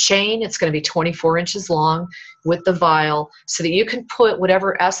chain. It's going to be 24 inches long with the vial, so that you can put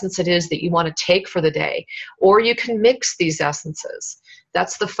whatever essence it is that you want to take for the day, or you can mix these essences.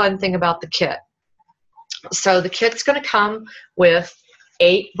 That's the fun thing about the kit. So the kit's going to come with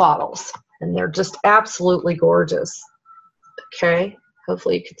 8 bottles, and they're just absolutely gorgeous. Okay,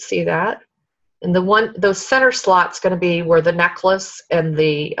 hopefully you can see that. And those center slot's going to be where the necklace and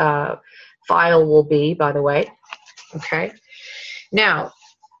the vial will be, by the way. Okay. Now,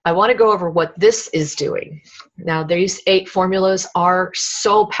 I want to go over what this is doing. Now, these 8 formulas are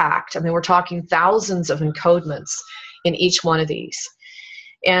so packed. I mean, we're talking thousands of encodements in each one of these.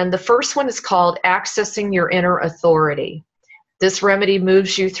 And the first one is called Accessing Your Inner Authority. This remedy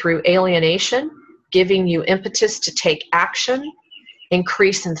moves you through alienation, giving you impetus to take action,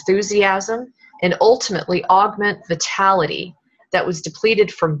 increase enthusiasm, and ultimately augment vitality that was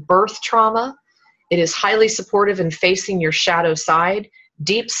depleted from birth trauma. It is highly supportive in facing your shadow side,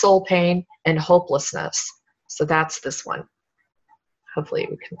 deep soul pain, and hopelessness. So that's this one. Hopefully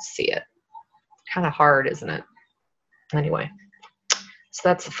you can see it. Kind of hard, isn't it? Anyway, so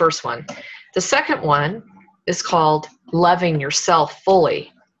that's the first one. The second one is called Loving Yourself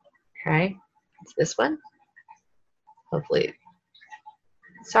Fully. Okay, it's this one. Hopefully,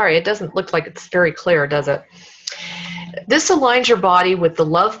 sorry, it doesn't look like it's very clear, does it? This aligns your body with the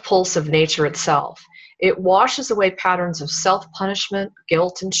love pulse of nature itself. It washes away patterns of self-punishment,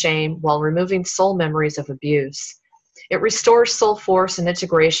 guilt, and shame while removing soul memories of abuse. It restores soul force and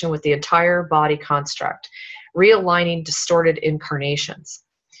integration with the entire body construct, realigning distorted incarnations.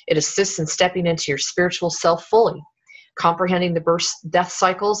 It assists in stepping into your spiritual self fully, comprehending the birth, death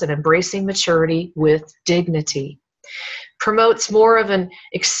cycles, and embracing maturity with dignity. Promotes more of an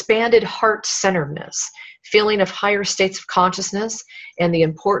expanded heart-centeredness, feeling of higher states of consciousness, and the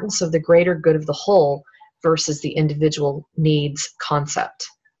importance of the greater good of the whole versus the individual needs concept.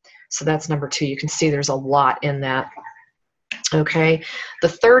 So that's number 2. You can see there's a lot in that. Okay. The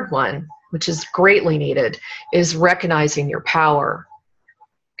third one, which is greatly needed, is recognizing your power.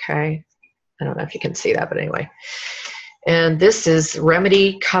 Okay. I don't know if you can see that, but anyway. And this is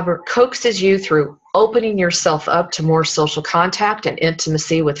remedy coaxes you through opening yourself up to more social contact and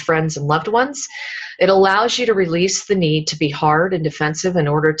intimacy with friends and loved ones. It allows you to release the need to be hard and defensive in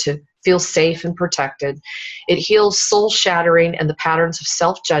order to feel safe and protected. It heals soul shattering and the patterns of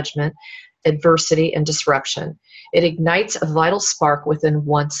self-judgment, adversity, and disruption. It ignites a vital spark within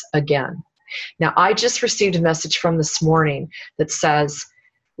once again. Now, I just received a message from this morning that says,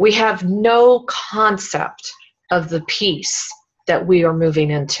 we have no concept of the peace that we are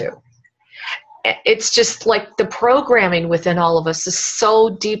moving into. It's just like the programming within all of us is so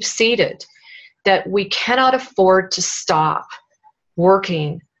deep-seated that we cannot afford to stop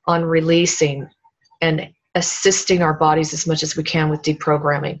working on releasing and assisting our bodies as much as we can with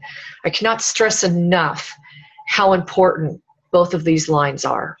deprogramming. I cannot stress enough how important both of these lines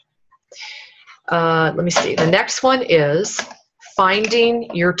are. Let me see. The next one is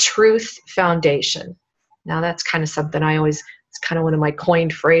Finding Your Truth Foundation. Now that's kind of something it's kind of one of my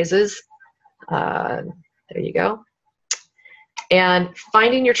coined phrases. There you go. And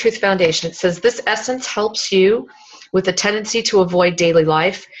Finding Your Truth Foundation, it says, this essence helps you with a tendency to avoid daily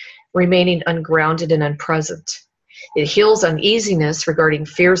life, remaining ungrounded and unpresent. It heals uneasiness regarding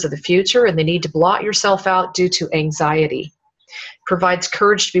fears of the future and the need to blot yourself out due to anxiety. Provides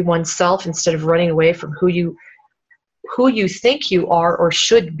courage to be oneself instead of running away from who you think you are or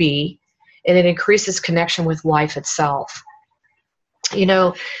should be, and it increases connection with life itself. You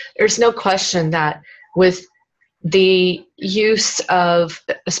know, there's no question that with the use of,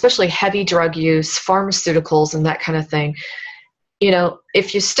 especially heavy drug use, pharmaceuticals, and that kind of thing, you know,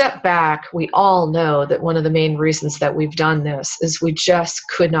 if you step back, we all know that one of the main reasons that we've done this is we just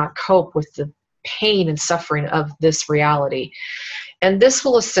could not cope with the pain and suffering of this reality. And this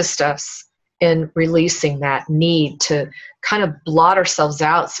will assist us in releasing that need to kind of blot ourselves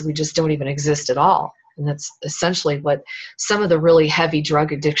out so we just don't even exist at all. And that's essentially what some of the really heavy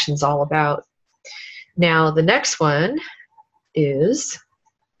drug addiction's all about. Now, the next one is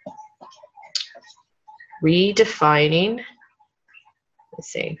redefining. Let's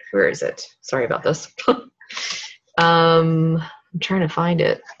see, where is it? Sorry about this. I'm trying to find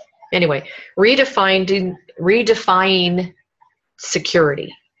it. Anyway, redefine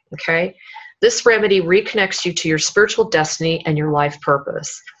security, okay? This remedy reconnects you to your spiritual destiny and your life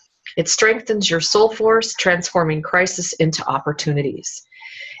purpose. It strengthens your soul force, transforming crisis into opportunities.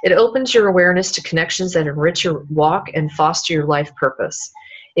 It opens your awareness to connections that enrich your walk and foster your life purpose.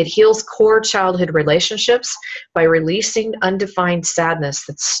 It heals core childhood relationships by releasing undefined sadness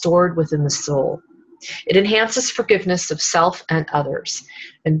that's stored within the soul. It enhances forgiveness of self and others.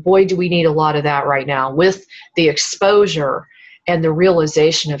 And boy, do we need a lot of that right now with the exposure and the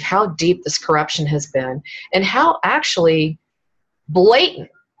realization of how deep this corruption has been and how actually blatant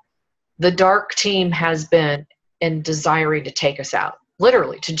the dark team has been in desiring to take us out,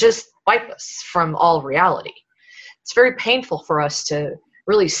 literally, to just wipe us from all reality. It's very painful for us to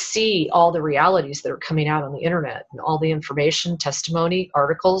really see all the realities that are coming out on the internet and all the information, testimony,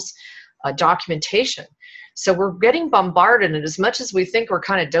 articles, documentation. So we're getting bombarded, and as much as we think we're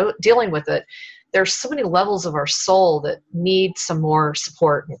kind of dealing with it, there's so many levels of our soul that need some more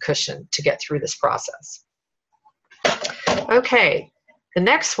support and cushion to get through this process. Okay, the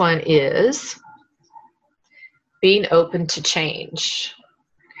next one is being open to change.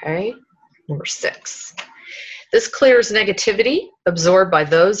 Okay, number 6. This clears negativity absorbed by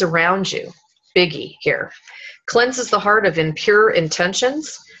those around you. Biggie here. Cleanses the heart of impure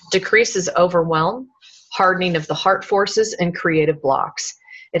intentions, decreases overwhelm, hardening of the heart forces, and creative blocks.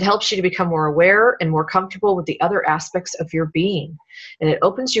 It helps you to become more aware and more comfortable with the other aspects of your being. And it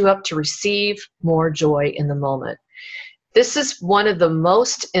opens you up to receive more joy in the moment. This is one of the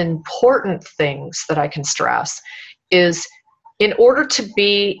most important things that I can stress is in order to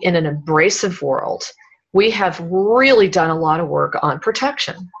be in an abrasive world, we have really done a lot of work on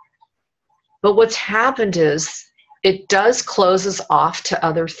protection. But what's happened is it does close us off to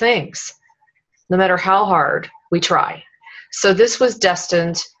other things, no matter how hard we try. So this was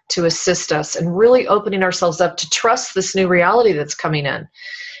destined to assist us in really opening ourselves up to trust this new reality that's coming in,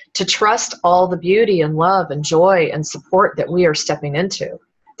 to trust all the beauty and love and joy and support that we are stepping into,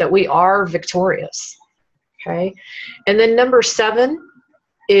 that we are victorious. Okay? And then number 7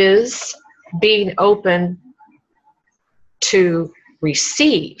 is being open to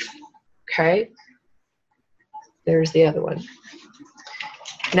receive. Okay? There's the other one.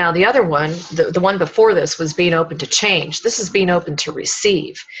 Now, the other one, the one before this, was being open to change. This is being open to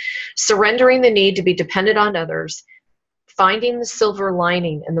receive. Surrendering the need to be dependent on others, finding the silver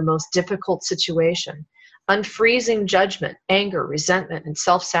lining in the most difficult situation, unfreezing judgment, anger, resentment, and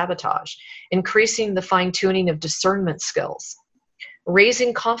self-sabotage, increasing the fine-tuning of discernment skills,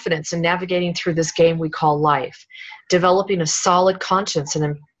 raising confidence in navigating through this game we call life, developing a solid conscience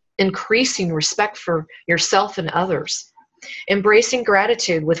and increasing respect for yourself and others, embracing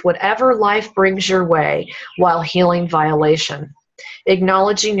gratitude with whatever life brings your way while healing violation,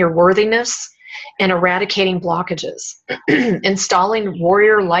 acknowledging your worthiness and eradicating blockages, installing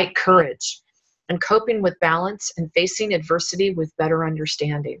warrior-like courage, and coping with balance and facing adversity with better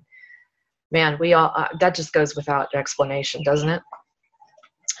understanding. Man, we all that just goes without explanation, doesn't it?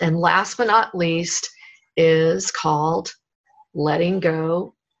 And last but not least is called letting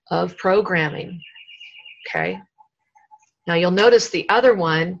go of programming. Okay? Now you'll notice the other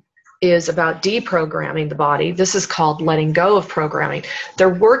one is about deprogramming the body. This is called letting go of programming.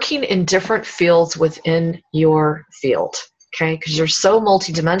 They're working in different fields within your field, okay? Because you're so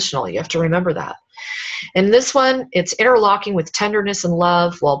multidimensional. You have to remember that. In this one, it's interlocking with tenderness and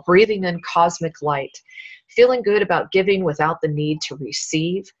love while breathing in cosmic light, feeling good about giving without the need to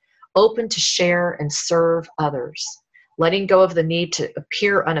receive, open to share and serve others, letting go of the need to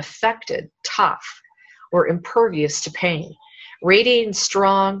appear unaffected, tough, or impervious to pain, radiating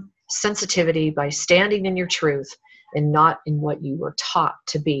strong sensitivity by standing in your truth and not in what you were taught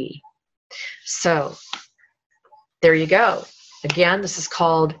to be. So there you go. Again, this is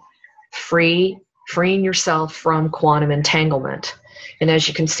called freeing yourself from quantum entanglement. And as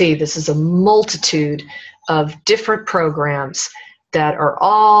you can see, this is a multitude of different programs that are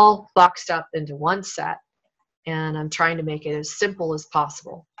all boxed up into one set. And I'm trying to make it as simple as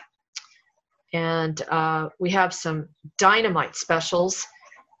possible. And we have some dynamite specials.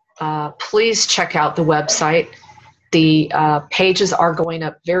 Please check out the website. The pages are going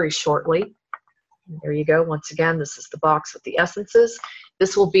up very shortly. There you go. Once again, this is the box with the essences.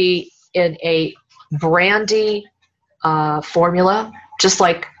 This will be in a brandy formula, just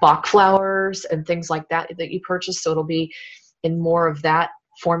like Bach flowers and things like that that you purchase. So it'll be in more of that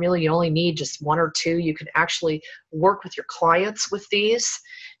formula. You only need just one or two. You can actually work with your clients with these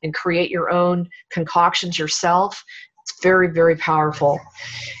and create your own concoctions yourself. It's very, very powerful.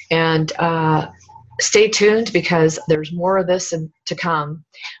 And stay tuned because there's more of this to come.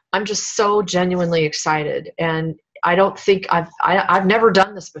 I'm just so genuinely excited. And I don't think I've never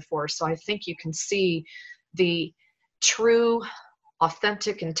done this before. So I think you can see the true,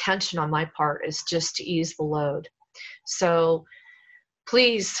 authentic intention on my part is just to ease the load. So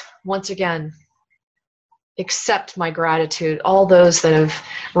please, once again, accept my gratitude. All those that have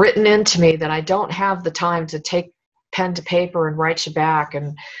written into me that I don't have the time to take pen to paper and write you back,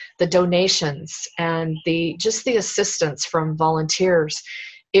 and the donations and just the assistance from volunteers.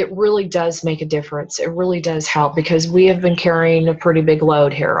 It really does make a difference. It really does help because we have been carrying a pretty big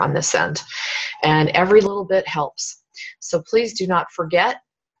load here on this end, and every little bit helps. So please do not forget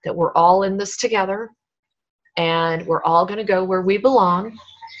that we're all in this together, and we're all going to go where we belong.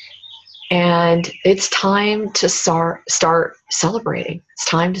 And it's time to start celebrating. It's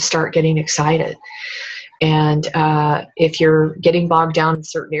time to start getting excited. And if you're getting bogged down in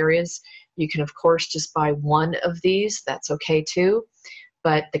certain areas, you can, of course, just buy one of these. That's okay, too.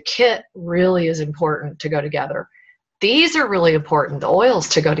 But the kit really is important to go together. These are really important, the oils,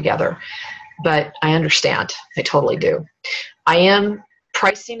 to go together. But I understand. I totally do. I am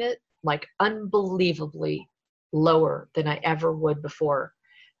pricing it like unbelievably lower than I ever would before.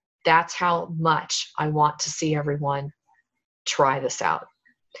 That's how much I want to see everyone try this out.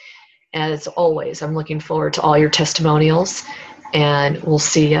 And as always, I'm looking forward to all your testimonials, and we'll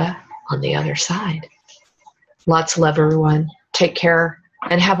see you on the other side. Lots of love, everyone. Take care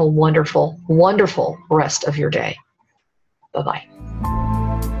and have a wonderful, wonderful rest of your day. Bye-bye.